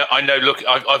 I know. Look,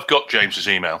 I've got James's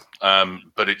email,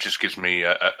 but it just gives me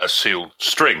a sealed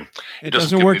string. It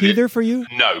doesn't work either for you?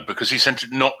 No, because he sent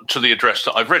it not to the address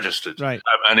that I've registered. Right.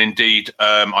 And indeed,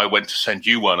 I went to send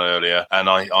you one earlier, and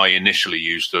I initially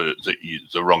used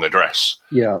the wrong address.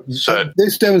 Yeah. So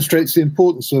this demonstrates the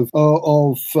importance of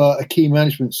a key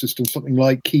management system, something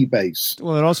like Keybase.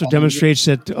 Well, it also demonstrates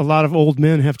that a lot of old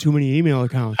men have too many email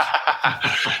accounts.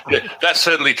 Yeah, that's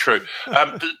certainly true.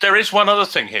 There is one other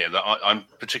thing here that I'm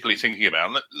particularly thinking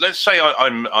about. Let's say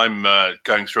I'm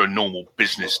going through a normal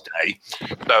business day.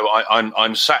 So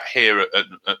I'm sat here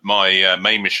at my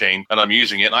main machine, and I'm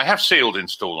using it. And I have Sealed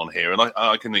installed on here, and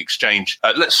I can exchange,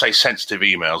 let's say, sensitive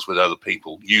emails with other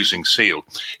people using Sealed.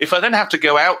 If I then have to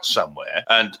go out somewhere,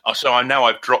 and so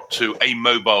I've dropped to a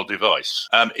mobile device,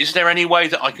 is there any way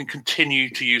that I can continue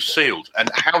to use Sealed? And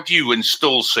how do you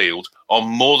install Sealed on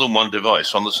more than one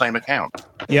device on the same account?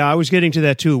 Yeah, I was getting to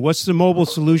that too. What's the mobile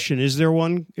solution? Is there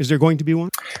one? Is there going to be one?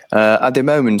 At the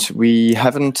moment, we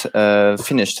haven't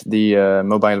finished the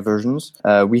mobile versions.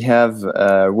 We have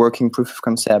a working proof of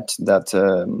concept that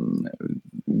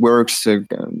works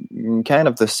kind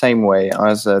of the same way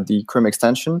as the Chrome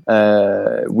extension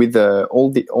with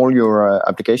all your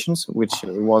applications, which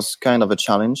was kind of a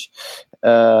challenge.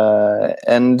 But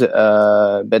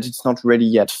it's not ready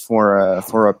yet for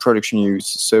a production use,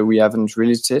 so we haven't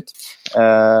released it.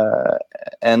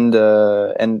 And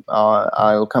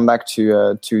I'll come back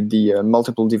to the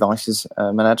multiple devices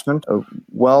management.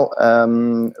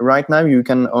 Right now you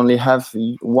can only have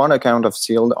one account of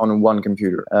Sealed on one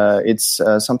computer. It's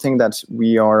something that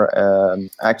we are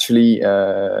actually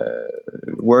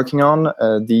working on.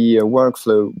 The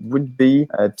workflow would be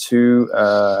to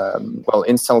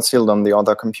install Sealed on the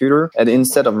other computer, and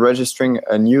instead of registering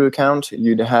a new account,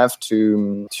 you'd have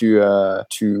to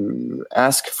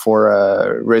ask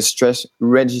for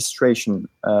registration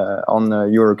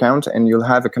on your account, and you'll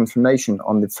have a confirmation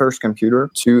on the first computer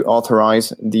to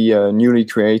authorize the newly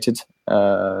created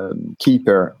key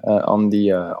pair on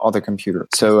the other computer.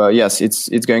 So yes,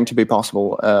 it's going to be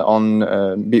possible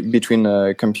between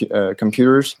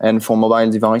computers, and for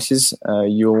mobile devices,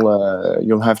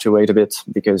 you'll have to wait a bit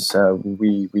because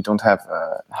we don't have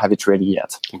it ready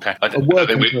yet. Okay,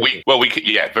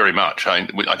 very much. I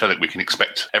don't think we can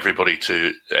expect everything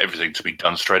to be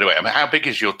done straight away. I mean, how big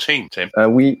is your team, Tim?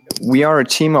 We are a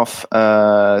team of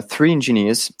 3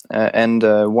 engineers and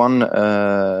one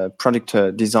product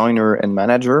designer and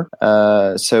manager.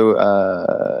 So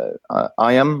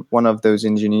I am one of those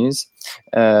engineers.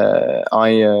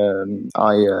 I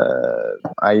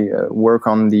work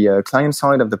on the client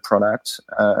side of the product.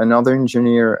 Another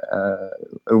engineer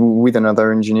with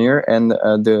another engineer, and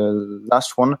the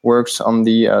last one works on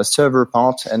the server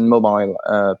part and mobile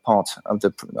part of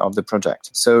the project.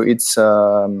 So it's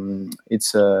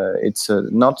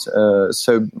not a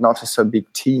so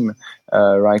big team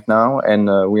right now, and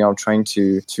we are trying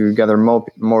to gather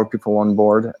more people on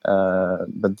board.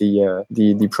 But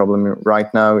the problem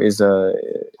right now is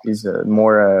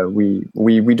more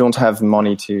we don't have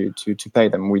money to pay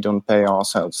them. We don't pay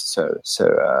ourselves,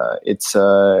 so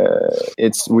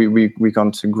we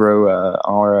can't grow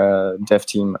our dev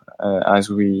team as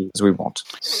we want.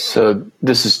 So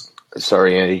this is.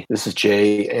 Sorry, Andy. This is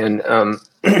Jay. And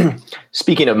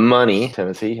speaking of money,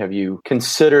 Timothy, have you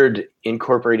considered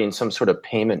incorporating some sort of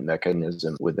payment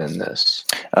mechanism within this.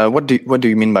 What do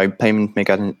you mean by payment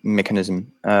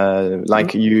mechanism?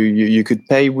 Like you could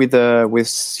pay with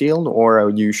sealed, or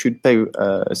you should pay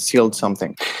sealed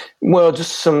something? Well,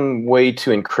 just some way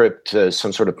to encrypt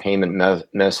some sort of payment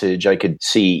message. I could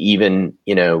see even,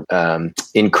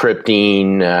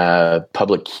 encrypting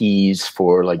public keys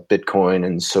for like Bitcoin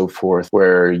and so forth,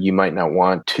 where you might not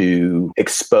want to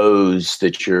expose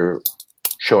that you're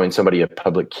showing somebody a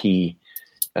public key,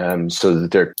 so that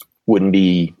there wouldn't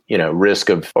be,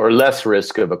 less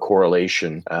risk of a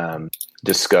correlation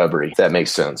discovery, if that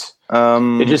makes sense.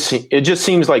 It just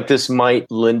seems like this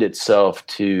might lend itself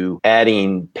to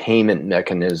adding payment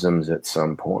mechanisms at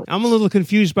some point. I'm a little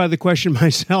confused by the question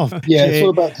myself. Yeah, Jay. it's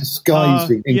all about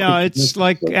disguising. It's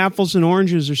like apples and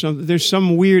oranges or something. There's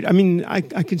some weird. I mean, I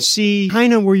can see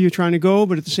kind of where you're trying to go,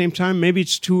 but at the same time, maybe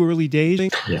it's too early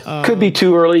days. Yeah. Could be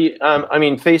too early.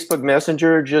 Facebook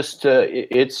Messenger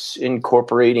it's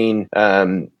incorporating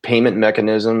payment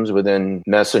mechanisms within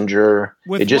Messenger.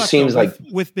 With it just seems like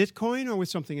with Bitcoin or with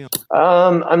something else.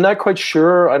 I'm not quite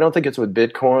sure. I don't think it's with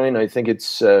Bitcoin. I think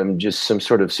it's just some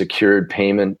sort of secured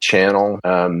payment channel.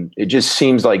 It just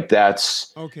seems like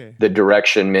that's the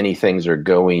direction many things are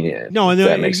going in. No,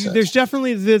 that makes sense. There's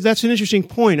definitely that's an interesting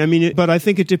point. I mean, but I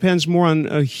think it depends more on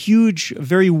a huge,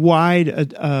 very wide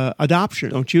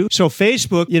adoption, don't you? So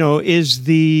Facebook, is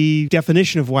the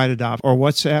definition of wide adoption, or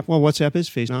WhatsApp. Well, WhatsApp is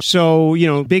Facebook. So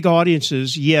big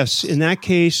audiences. Yes, in that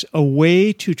case, a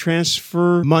way to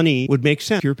transfer money would make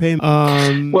sense. Pure payment. Go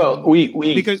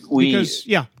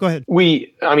ahead.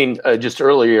 Just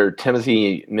earlier,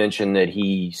 Timothy mentioned that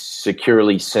he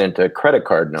securely sent a credit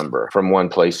card number from one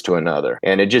place to another.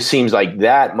 And it just seems like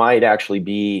that might actually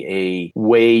be a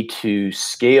way to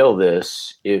scale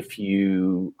this if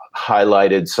you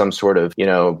highlighted some sort of,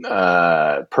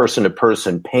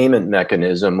 person-to-person payment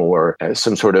mechanism, or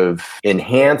some sort of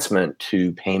enhancement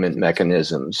to payment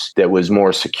mechanisms that was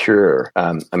more secure.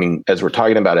 As we're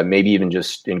talking about it, maybe even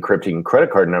just encrypting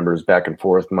credit card numbers back and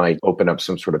forth might open up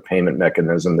some sort of payment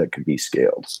mechanism that could be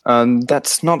scaled.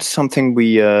 That's not something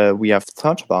we have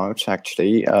thought about,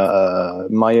 actually.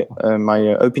 My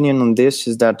opinion on this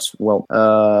is that,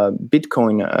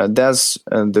 Bitcoin does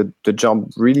the job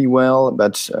really well,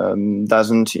 but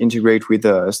doesn't integrate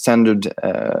with standard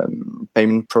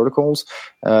payment protocols.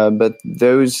 But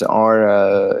those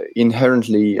are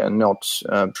inherently not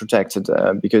protected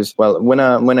because, when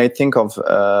I think of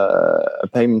a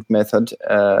payment method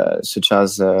such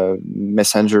as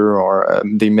Messenger or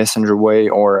the Messenger way,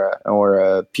 or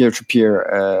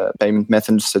peer-to-peer payment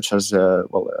methods such as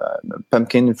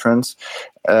Pumpkin in France.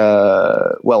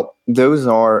 Those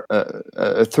are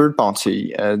a third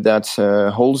party that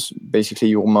holds basically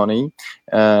your money.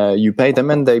 You pay them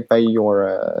and they pay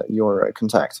your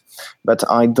contact. But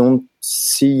I don't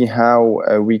see how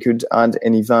we could add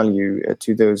any value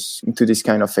to this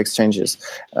kind of exchanges.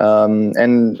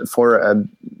 And for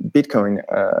Bitcoin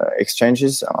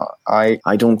exchanges,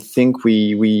 I don't think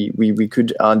we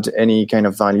could add any kind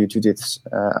of value to this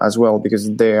as well,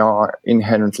 because they are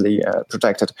inherently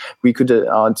protected. We could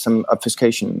add some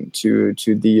obfuscation to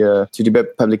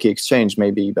the public exchange,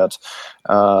 maybe, but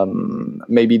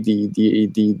maybe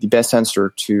the best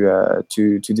answer to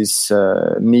this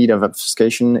need of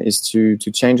obfuscation is to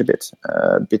change a bit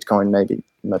Bitcoin, maybe.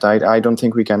 But I don't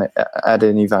think we can add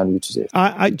any value to this.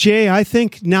 Jay, I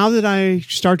think now that I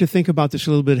start to think about this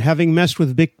a little bit, having messed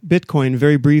with Bitcoin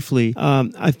very briefly,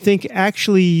 I think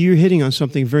actually you're hitting on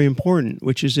something very important,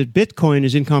 which is that Bitcoin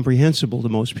is incomprehensible to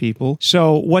most people.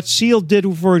 So what Seal did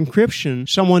for encryption,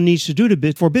 someone needs to do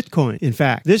for Bitcoin. In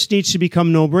fact, this needs to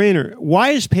become no-brainer. Why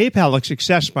is PayPal a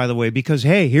success, by the way? Because,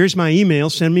 hey, here's my email,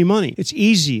 send me money. It's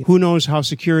easy. Who knows how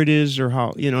secure it is, or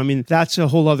how, that's a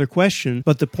whole other question.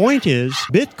 But the point is,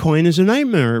 Bitcoin is a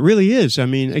nightmare. It really is.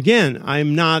 Again,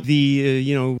 I'm not the,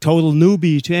 total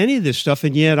newbie to any of this stuff,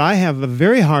 and yet I have a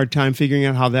very hard time figuring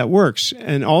out how that works.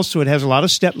 And also it has a lot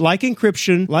of steps, like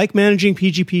encryption, like managing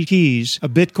PGP keys.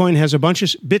 Bitcoin has a bunch of,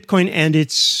 Bitcoin and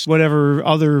its whatever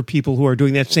other people who are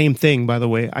doing that same thing, by the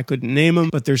way. I couldn't name them,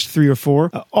 but there's 3 or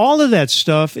 4. All of that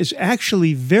stuff is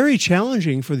actually very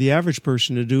challenging for the average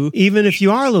person to do, even if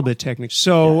you are a little bit technical.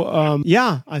 So,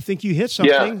 I think you hit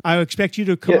something. Yeah. I expect you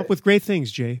to come up with great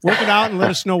things, Jay. Work it out and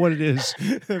let us know what it is.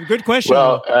 Good question.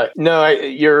 Well, no,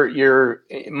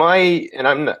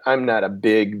 I'm not a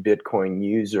big Bitcoin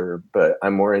user, but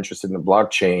I'm more interested in the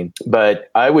blockchain. But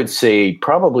I would say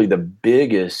probably the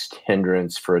biggest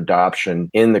hindrance for adoption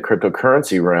in the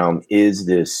cryptocurrency realm is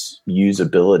this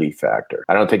usability factor.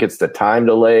 I don't think it's the time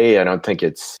delay. I don't think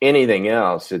it's anything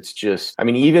else. It's just,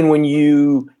 even when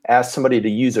you ask somebody to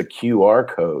use a QR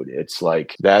code, it's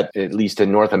like that, at least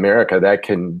in North America, that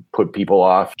can put people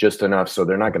off just enough so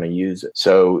they're not going to use it.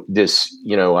 So this,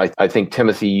 I think,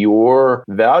 Timothy, your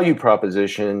value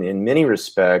proposition in many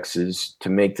respects is to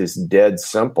make this dead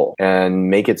simple and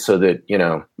make it so that,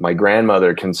 my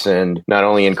grandmother can send not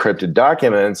only encrypted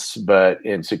documents, but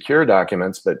in secure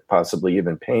documents, but possibly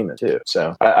even payment too.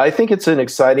 So I think it's an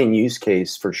exciting use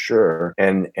case for sure.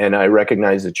 And I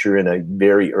recognize that you're in a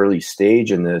very early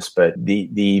stage in this, but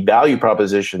the value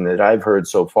proposition that I've heard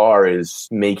so far is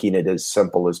making it as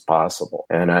simple as possible.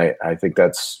 And I think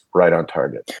that's right on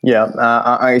target. Yeah,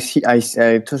 I see. I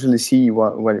totally see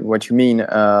what you mean,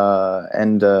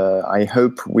 and I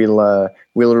hope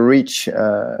we'll reach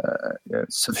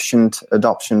sufficient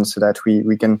adoption so that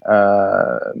we can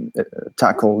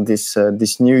tackle this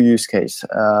new use case.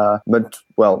 But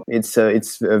it's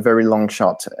a very long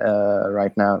shot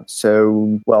right now.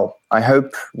 So I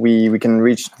hope we can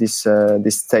reach this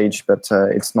stage, but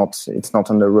it's not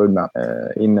on the roadmap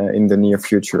in the near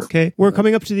future. Okay, we're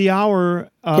coming up to the hour.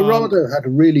 Corrado had a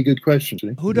really good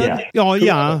question. Who does? Yeah. Oh,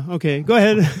 yeah. Okay, go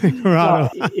ahead, Corrado.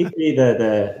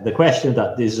 The question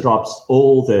that disrupts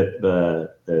all the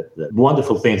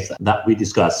wonderful things that we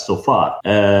discussed so far.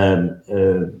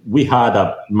 We had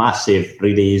a massive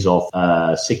release of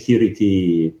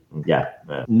security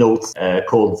notes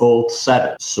called Vault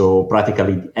 7. So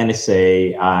practically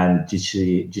NSA and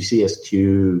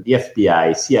GCSQ, the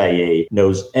FBI, CIA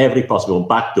knows every possible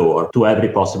backdoor to every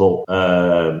possible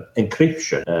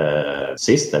encryption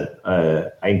system,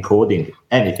 encoding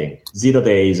anything, 0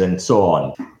 days and so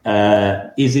on.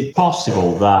 Is it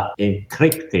possible that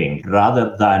encrypting,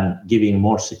 rather than giving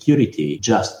more security,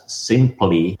 just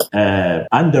simply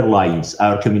underlines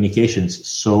our communications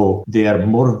so they are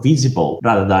more visible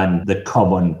rather than the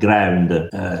common ground,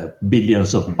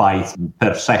 billions of bytes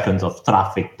per second of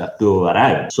traffic that go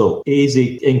around? So is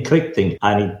it encrypting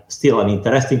still an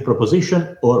interesting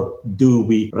proposition, or do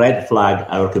we red flag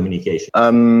our communication?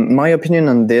 My opinion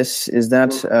on this is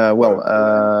that,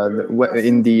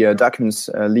 in the documents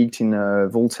leaked in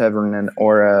Vault 7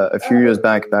 or a few years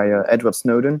back by Edward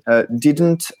Snowden,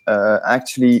 didn't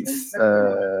actually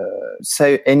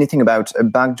say anything about a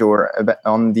backdoor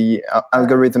on the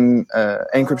algorithm,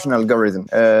 encryption algorithm.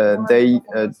 They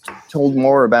told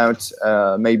more about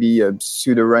maybe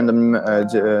pseudo-random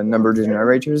number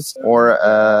generators or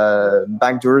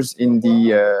backdoors in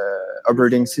the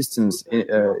operating systems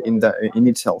in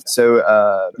itself. So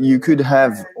you could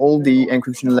have all the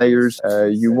encryption layers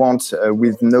you want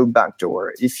with no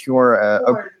backdoor. If your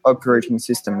operating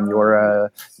system,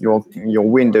 your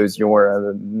Windows,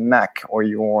 your Mac, or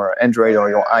your Android or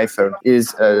your iPhone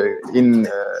is in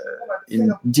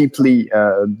deeply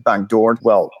backdoored,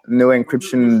 no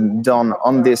encryption done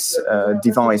on this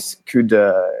device could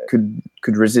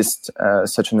resist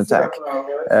such an attack,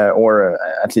 or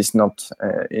at least not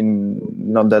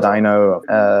that I know.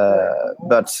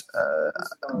 But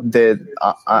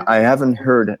I haven't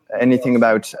heard anything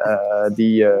about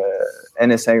the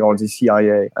NSA or the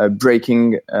CIA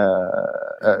breaking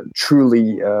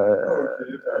truly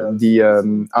the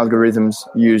algorithms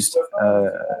used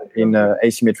in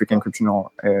asymmetric encryption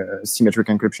or symmetric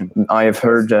encryption. I have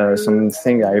heard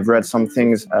I've read some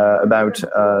things about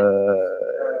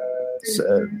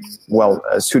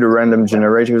pseudo-random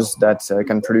generators that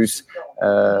can produce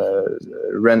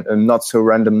not so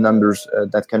random numbers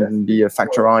that can be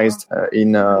factorized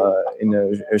in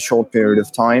a short period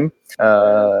of time.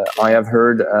 I have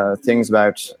heard things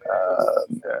about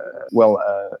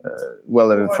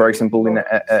for example, in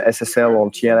SSL or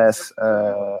TLS,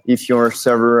 if your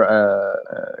server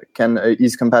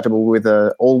is compatible with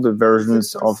all the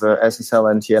versions of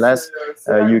SSL and TLS,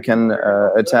 you can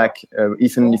attack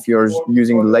even if you're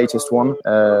using the latest one.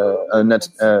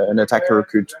 An attacker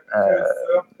could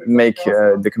make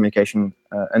the communication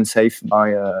unsafe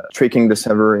by tricking the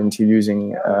server into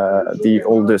using the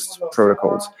oldest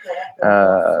protocols.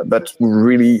 But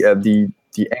really,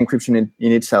 the encryption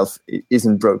in itself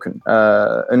isn't broken.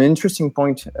 An interesting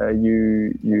point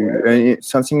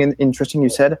something interesting you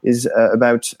said is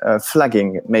about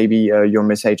flagging maybe your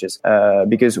messages,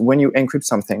 because when you encrypt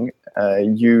something,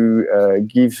 you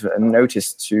give a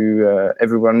notice to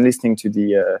everyone listening to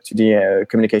the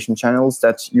communication channels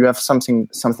that you have something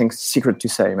secret to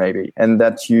say, maybe, and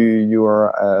that you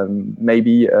are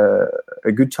maybe a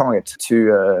good target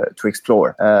to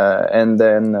explore, and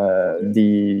then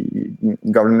the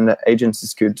government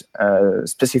agencies could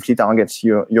specifically target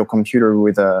your computer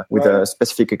with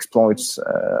specific exploits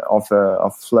of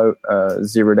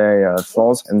 0-day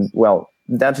flaws. And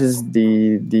that is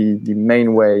the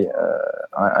main way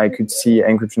I could see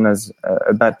encryption as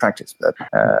a bad practice, but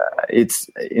it's,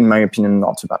 in my opinion,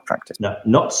 not a bad practice. No,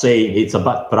 not saying it's a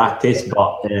bad practice,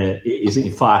 but it is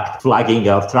in fact flagging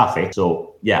our traffic.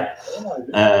 So yeah.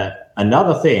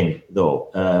 Another thing, though,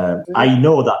 I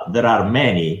know that there are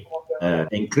many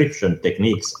encryption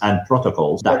techniques and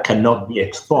protocols that cannot be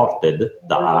exported,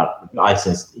 that are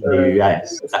licensed in the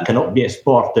US, that cannot be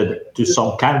exported to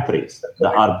some countries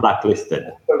that are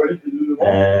blacklisted.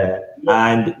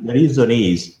 And the reason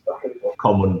is,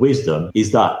 common wisdom,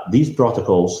 is that these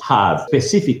protocols have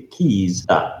specific keys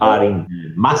that are in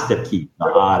master keys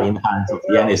that are in the hands of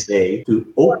the NSA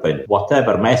to open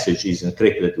whatever message is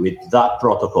encrypted with that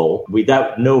protocol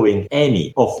without knowing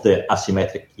any of the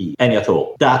asymmetric key, any at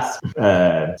all. That's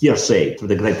hearsay through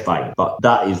the grapevine, but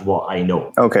that is what I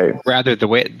know. Okay. Rather, the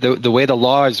way the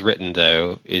law is written,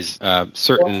 though, is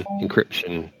certain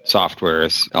encryption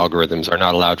softwares, algorithms are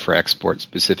not allowed for export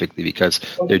specifically because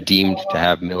they're deemed to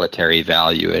have military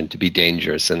value and to be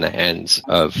dangerous in the hands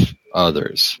of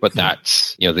others. But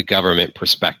that's, the government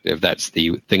perspective. That's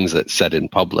the things that's said in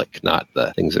public, not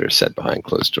the things that are said behind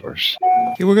closed doors.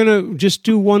 Okay, we're going to just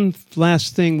do one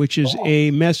last thing, which is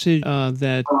a message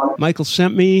that Michael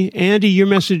sent me. Andy, your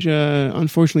message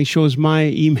unfortunately shows my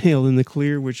email in the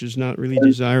clear, which is not really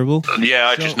desirable. Yeah,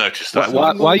 I just noticed that.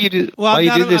 Why you do? Well, why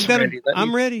you do this?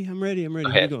 I'm ready. I'm ready. Here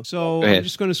we go. So I'm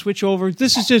just going to switch over.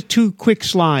 This is just 2 quick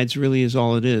slides, really, is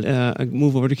all it is. I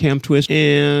move over to Cam Twist,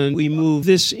 and we move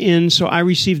this in. So I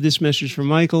received this message from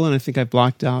Michael, and I think I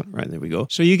blocked out. Right, there we go.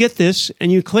 So you get this,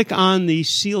 and you click on the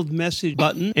sealed message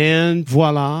button, and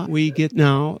voila, we get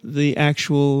now the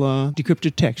actual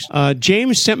decrypted text.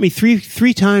 James sent me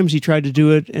three times he tried to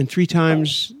do it, and 3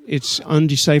 times it's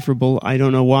undecipherable. I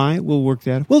don't know why. We'll work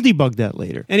that. We'll debug that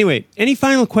later. Anyway, any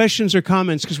final questions or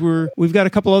comments? Because we've got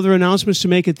a couple other announcements to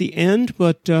make at the end,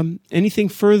 but anything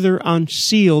further on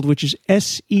Sealed, which is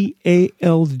SEALD.io.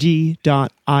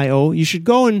 You should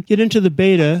go and get into the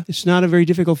beta. It's not a very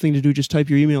difficult thing to do. Just type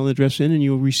your email address in, and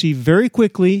you'll receive very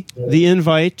quickly the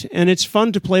invite. And it's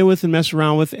fun to play with and mess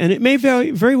around with, and it may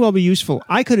very well be useful.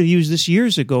 I could have used this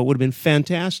years ago. It would have been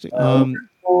fantastic.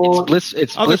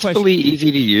 It's blissfully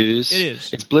easy to use. It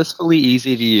is. It's blissfully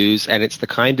easy to use, and it's the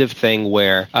kind of thing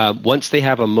where once they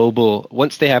have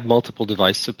multiple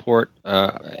device support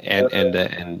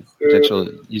and potential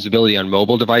usability on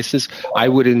mobile devices, I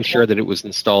would ensure that it was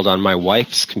installed on my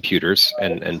wife's computers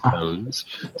and phones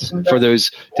for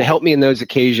those to help me in those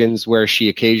occasions where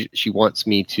she wants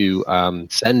me to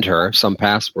send her some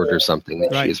password or something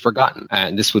that she has forgotten,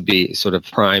 and this would be sort of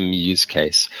prime use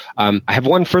case. I have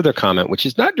one further comment, which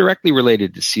is not directly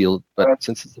related to Sealed, but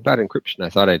since it's about encryption, I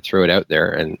thought I'd throw it out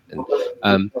there. And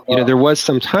there was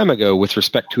some time ago with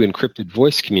respect to encrypted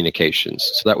voice communications,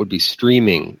 so that would be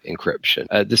streaming encryption.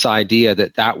 This idea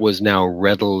that was now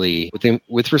readily,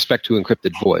 with respect to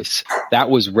encrypted voice, that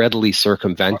was readily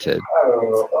circumvented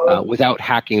without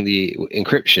hacking the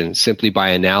encryption, simply by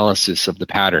analysis of the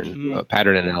pattern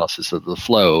analysis of the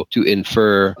flow to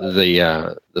infer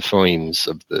the phonemes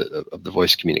of the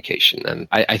voice communication. And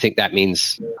I think that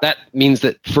means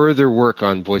that further work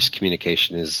on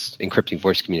encrypting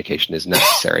voice communication is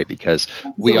necessary, because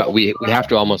we have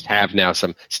to almost have now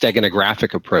some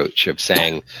steganographic approach of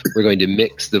saying we're going to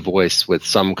mix the voice with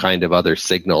some kind of other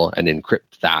signal and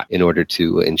encrypt that in order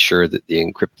to ensure that the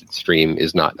encrypted stream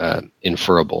is not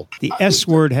inferable. The S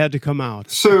word had to come out.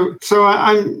 So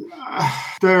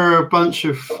there are a bunch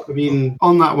of,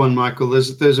 on that one, Michael,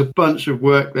 there's a bunch of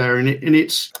work there, and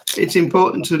it's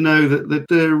important to know that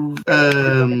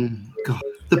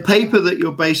the paper that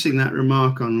you're basing that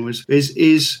remark on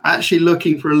is actually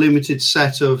looking for a limited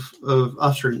set of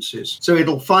utterances. So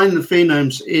it'll find the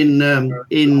phonemes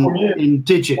in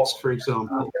digits, for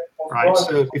example. Right.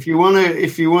 So if you want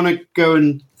to go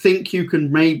and think you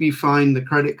can maybe find the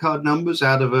credit card numbers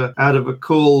out of a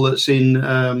call that's in,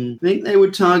 I think they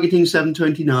were targeting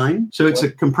 729. So it's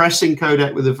a compressing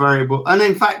codec with a variable, and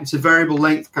in fact it's a variable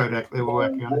length codec they were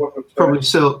working on. Probably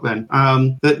Silk then.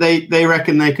 That they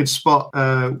reckon they could spot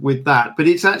with that, but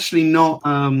it's actually not.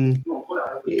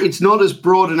 It's not as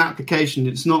broad an application.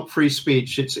 It's not free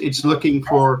speech. It's looking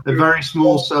for a very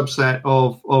small subset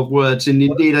of words. And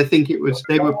indeed, I think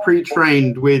they were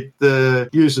pre-trained with the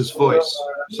user's voice.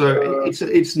 So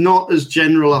it's not as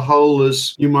general a whole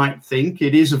as you might think.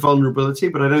 It is a vulnerability,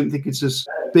 but I don't think it's as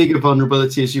big a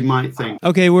vulnerability as you might think.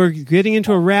 Okay, we're getting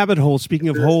into a rabbit hole. Speaking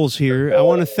of holes here, I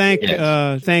want to thank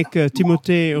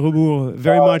Timothée Rebour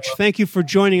very much. Thank you for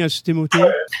joining us,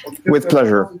 Timothée. With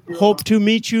pleasure. Hope to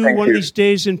meet you one of these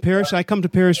days in Paris. I come to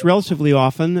Paris relatively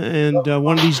often, and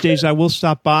one of these days I will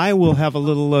stop by. We'll have a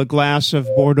little glass of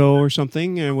Bordeaux or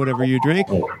something, or whatever you drink.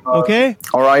 Okay?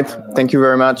 All right. Thank you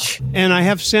very much. And I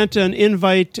have sent an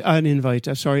intro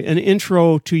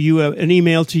to you, an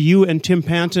email to you and Tim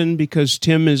Panton, because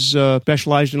Tim is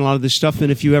specialized in a lot of this stuff,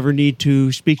 and if you ever need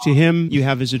to speak to him, you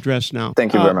have his address now.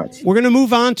 Thank you very much. We're going to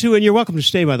move on to, and you're welcome to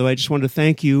stay, by the way. I just wanted to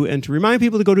thank you and to remind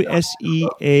people to go to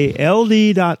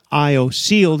seald.io,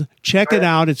 sealed. Check it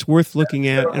out. It's worth looking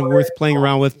at and worth playing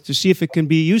around with to see if it can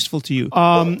be useful to you.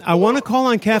 I want to call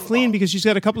on Kathleen because she's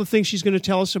got a couple of things she's going to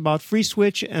tell us about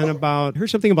FreeSwitch and about, heard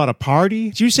something about a party.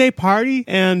 Did you say party?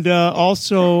 And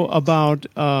also about,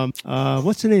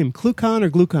 what's the name? Clucon or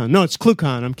Glucon? No, it's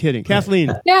Clucon. I'm kidding.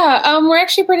 Kathleen. Yeah, we're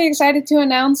actually pretty excited to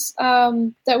announce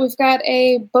that we've got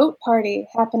a boat party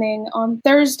happening on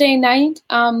Thursday night.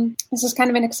 This is kind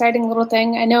of an exciting little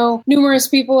thing. I know numerous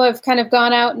people have kind of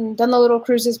gone out and done the little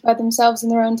cruises by themselves in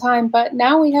their own time, but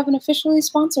now we have an officially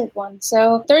sponsored one.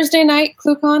 So Thursday night,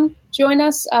 Clucon, join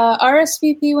us.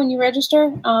 RSVP when you register.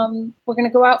 We're going to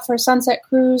go out for a sunset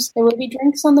cruise. There will be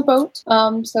drinks on the boat,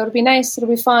 so it'll be nice. It'll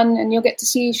be fun, and you'll get to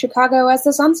see Chicago as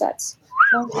the sun sets.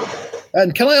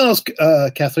 And can I ask,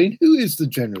 Kathleen, who is the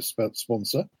generous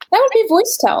sponsor? That would be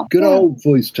VoiceTel. Good old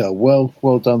VoiceTel.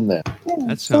 Well done there.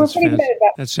 That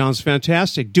sounds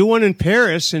fantastic. Do one in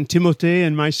Paris, and Timothée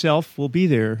and myself will be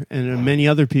there, and many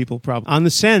other people probably on the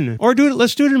Seine. Or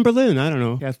let's do it in Berlin. I don't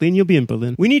know. Kathleen, you'll be in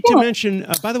Berlin. We need to mention,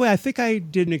 by the way, I think I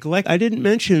didn't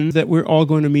mention that we're all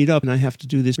going to meet up, and I have to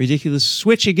do this ridiculous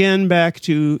switch again back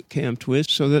to Cam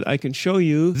Twist so that I can show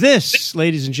you this,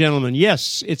 ladies and gentlemen.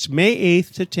 Yes, it's May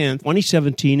 8th to 10th,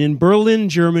 2017 in Berlin,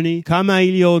 Germany.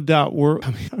 Kamailio.world.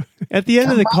 At the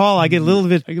end of the call, I get a little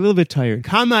bit tired.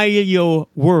 Kamailio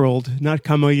World, not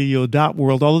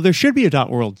Kamailio.world, although there should be a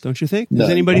 .world, don't you think? Has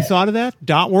anybody thought of that?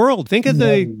 .world. Think of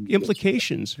the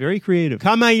implications. Very creative.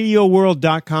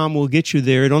 Kamailioworld.com will get you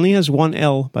there. It only has one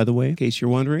L, by the way, in case you're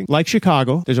wondering. Like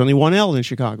Chicago. There's only one L in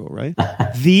Chicago, right?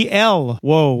 The L.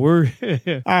 Whoa, all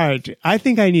right. I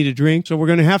think I need a drink, so we're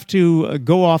going to have to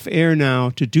go off air now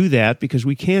to do that, because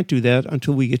we can't do that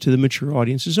until we get to the mature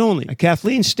audiences only.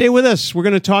 Kathleen, stay with us. We're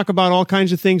going to talk about all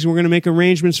kinds of things, and we're going to make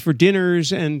arrangements for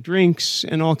dinners and drinks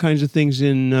and all kinds of things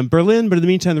in Berlin. But in the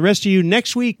meantime, the rest of you,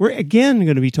 next week, we're again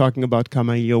going to be talking about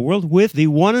Kamailio World with the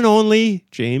one and only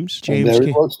James. And there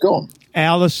it was gone.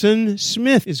 Allison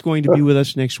Smith is going to be with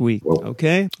us next week.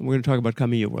 Okay? We're going to talk about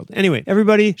Kamailio World. Anyway,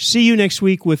 everybody, see you next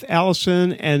week with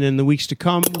Allison, and in the weeks to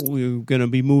come, we're going to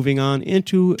be moving on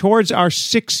towards our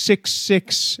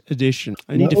 666 edition.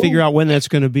 I need to figure out when that's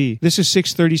going to be. This is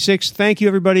 636. Thank you,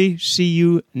 everybody. See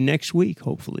you next week,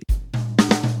 hopefully.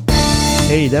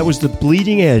 Hey, that was the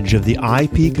bleeding edge of the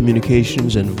IP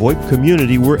communications and VoIP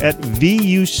community. We're at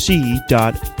VUC.me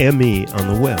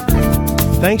on the web.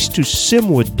 Thanks to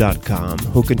Simwood.com,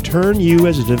 who can turn you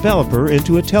as a developer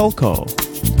into a telco.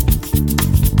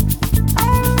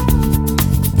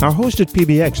 Our host at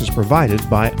PBX is provided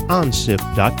by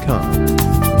OnSIP.com.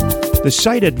 The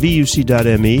site at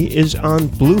VUC.me is on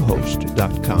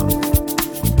Bluehost.com.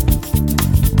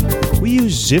 We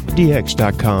use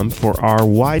ZipDX.com for our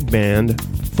wideband,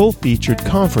 full-featured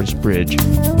conference bridge.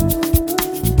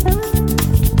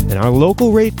 And our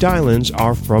local rate dial-ins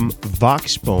are from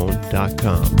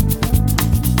Voxbone.com.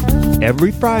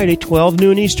 Every Friday, 12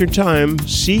 noon Eastern Time.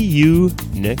 See you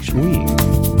next week.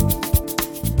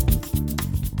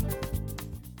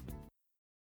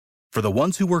 For the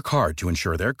ones who work hard to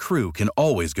ensure their crew can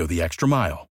always go the extra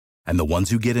mile, and the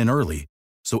ones who get in early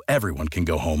so everyone can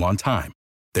go home on time,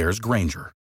 there's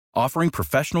Grainger, offering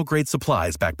professional-grade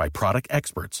supplies backed by product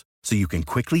experts so you can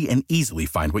quickly and easily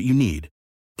find what you need.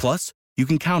 Plus, you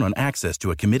can count on access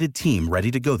to a committed team ready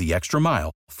to go the extra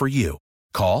mile for you.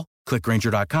 Call, click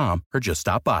Grainger.com, or just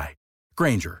stop by.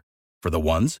 Grainger, for the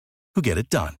ones who get it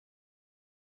done.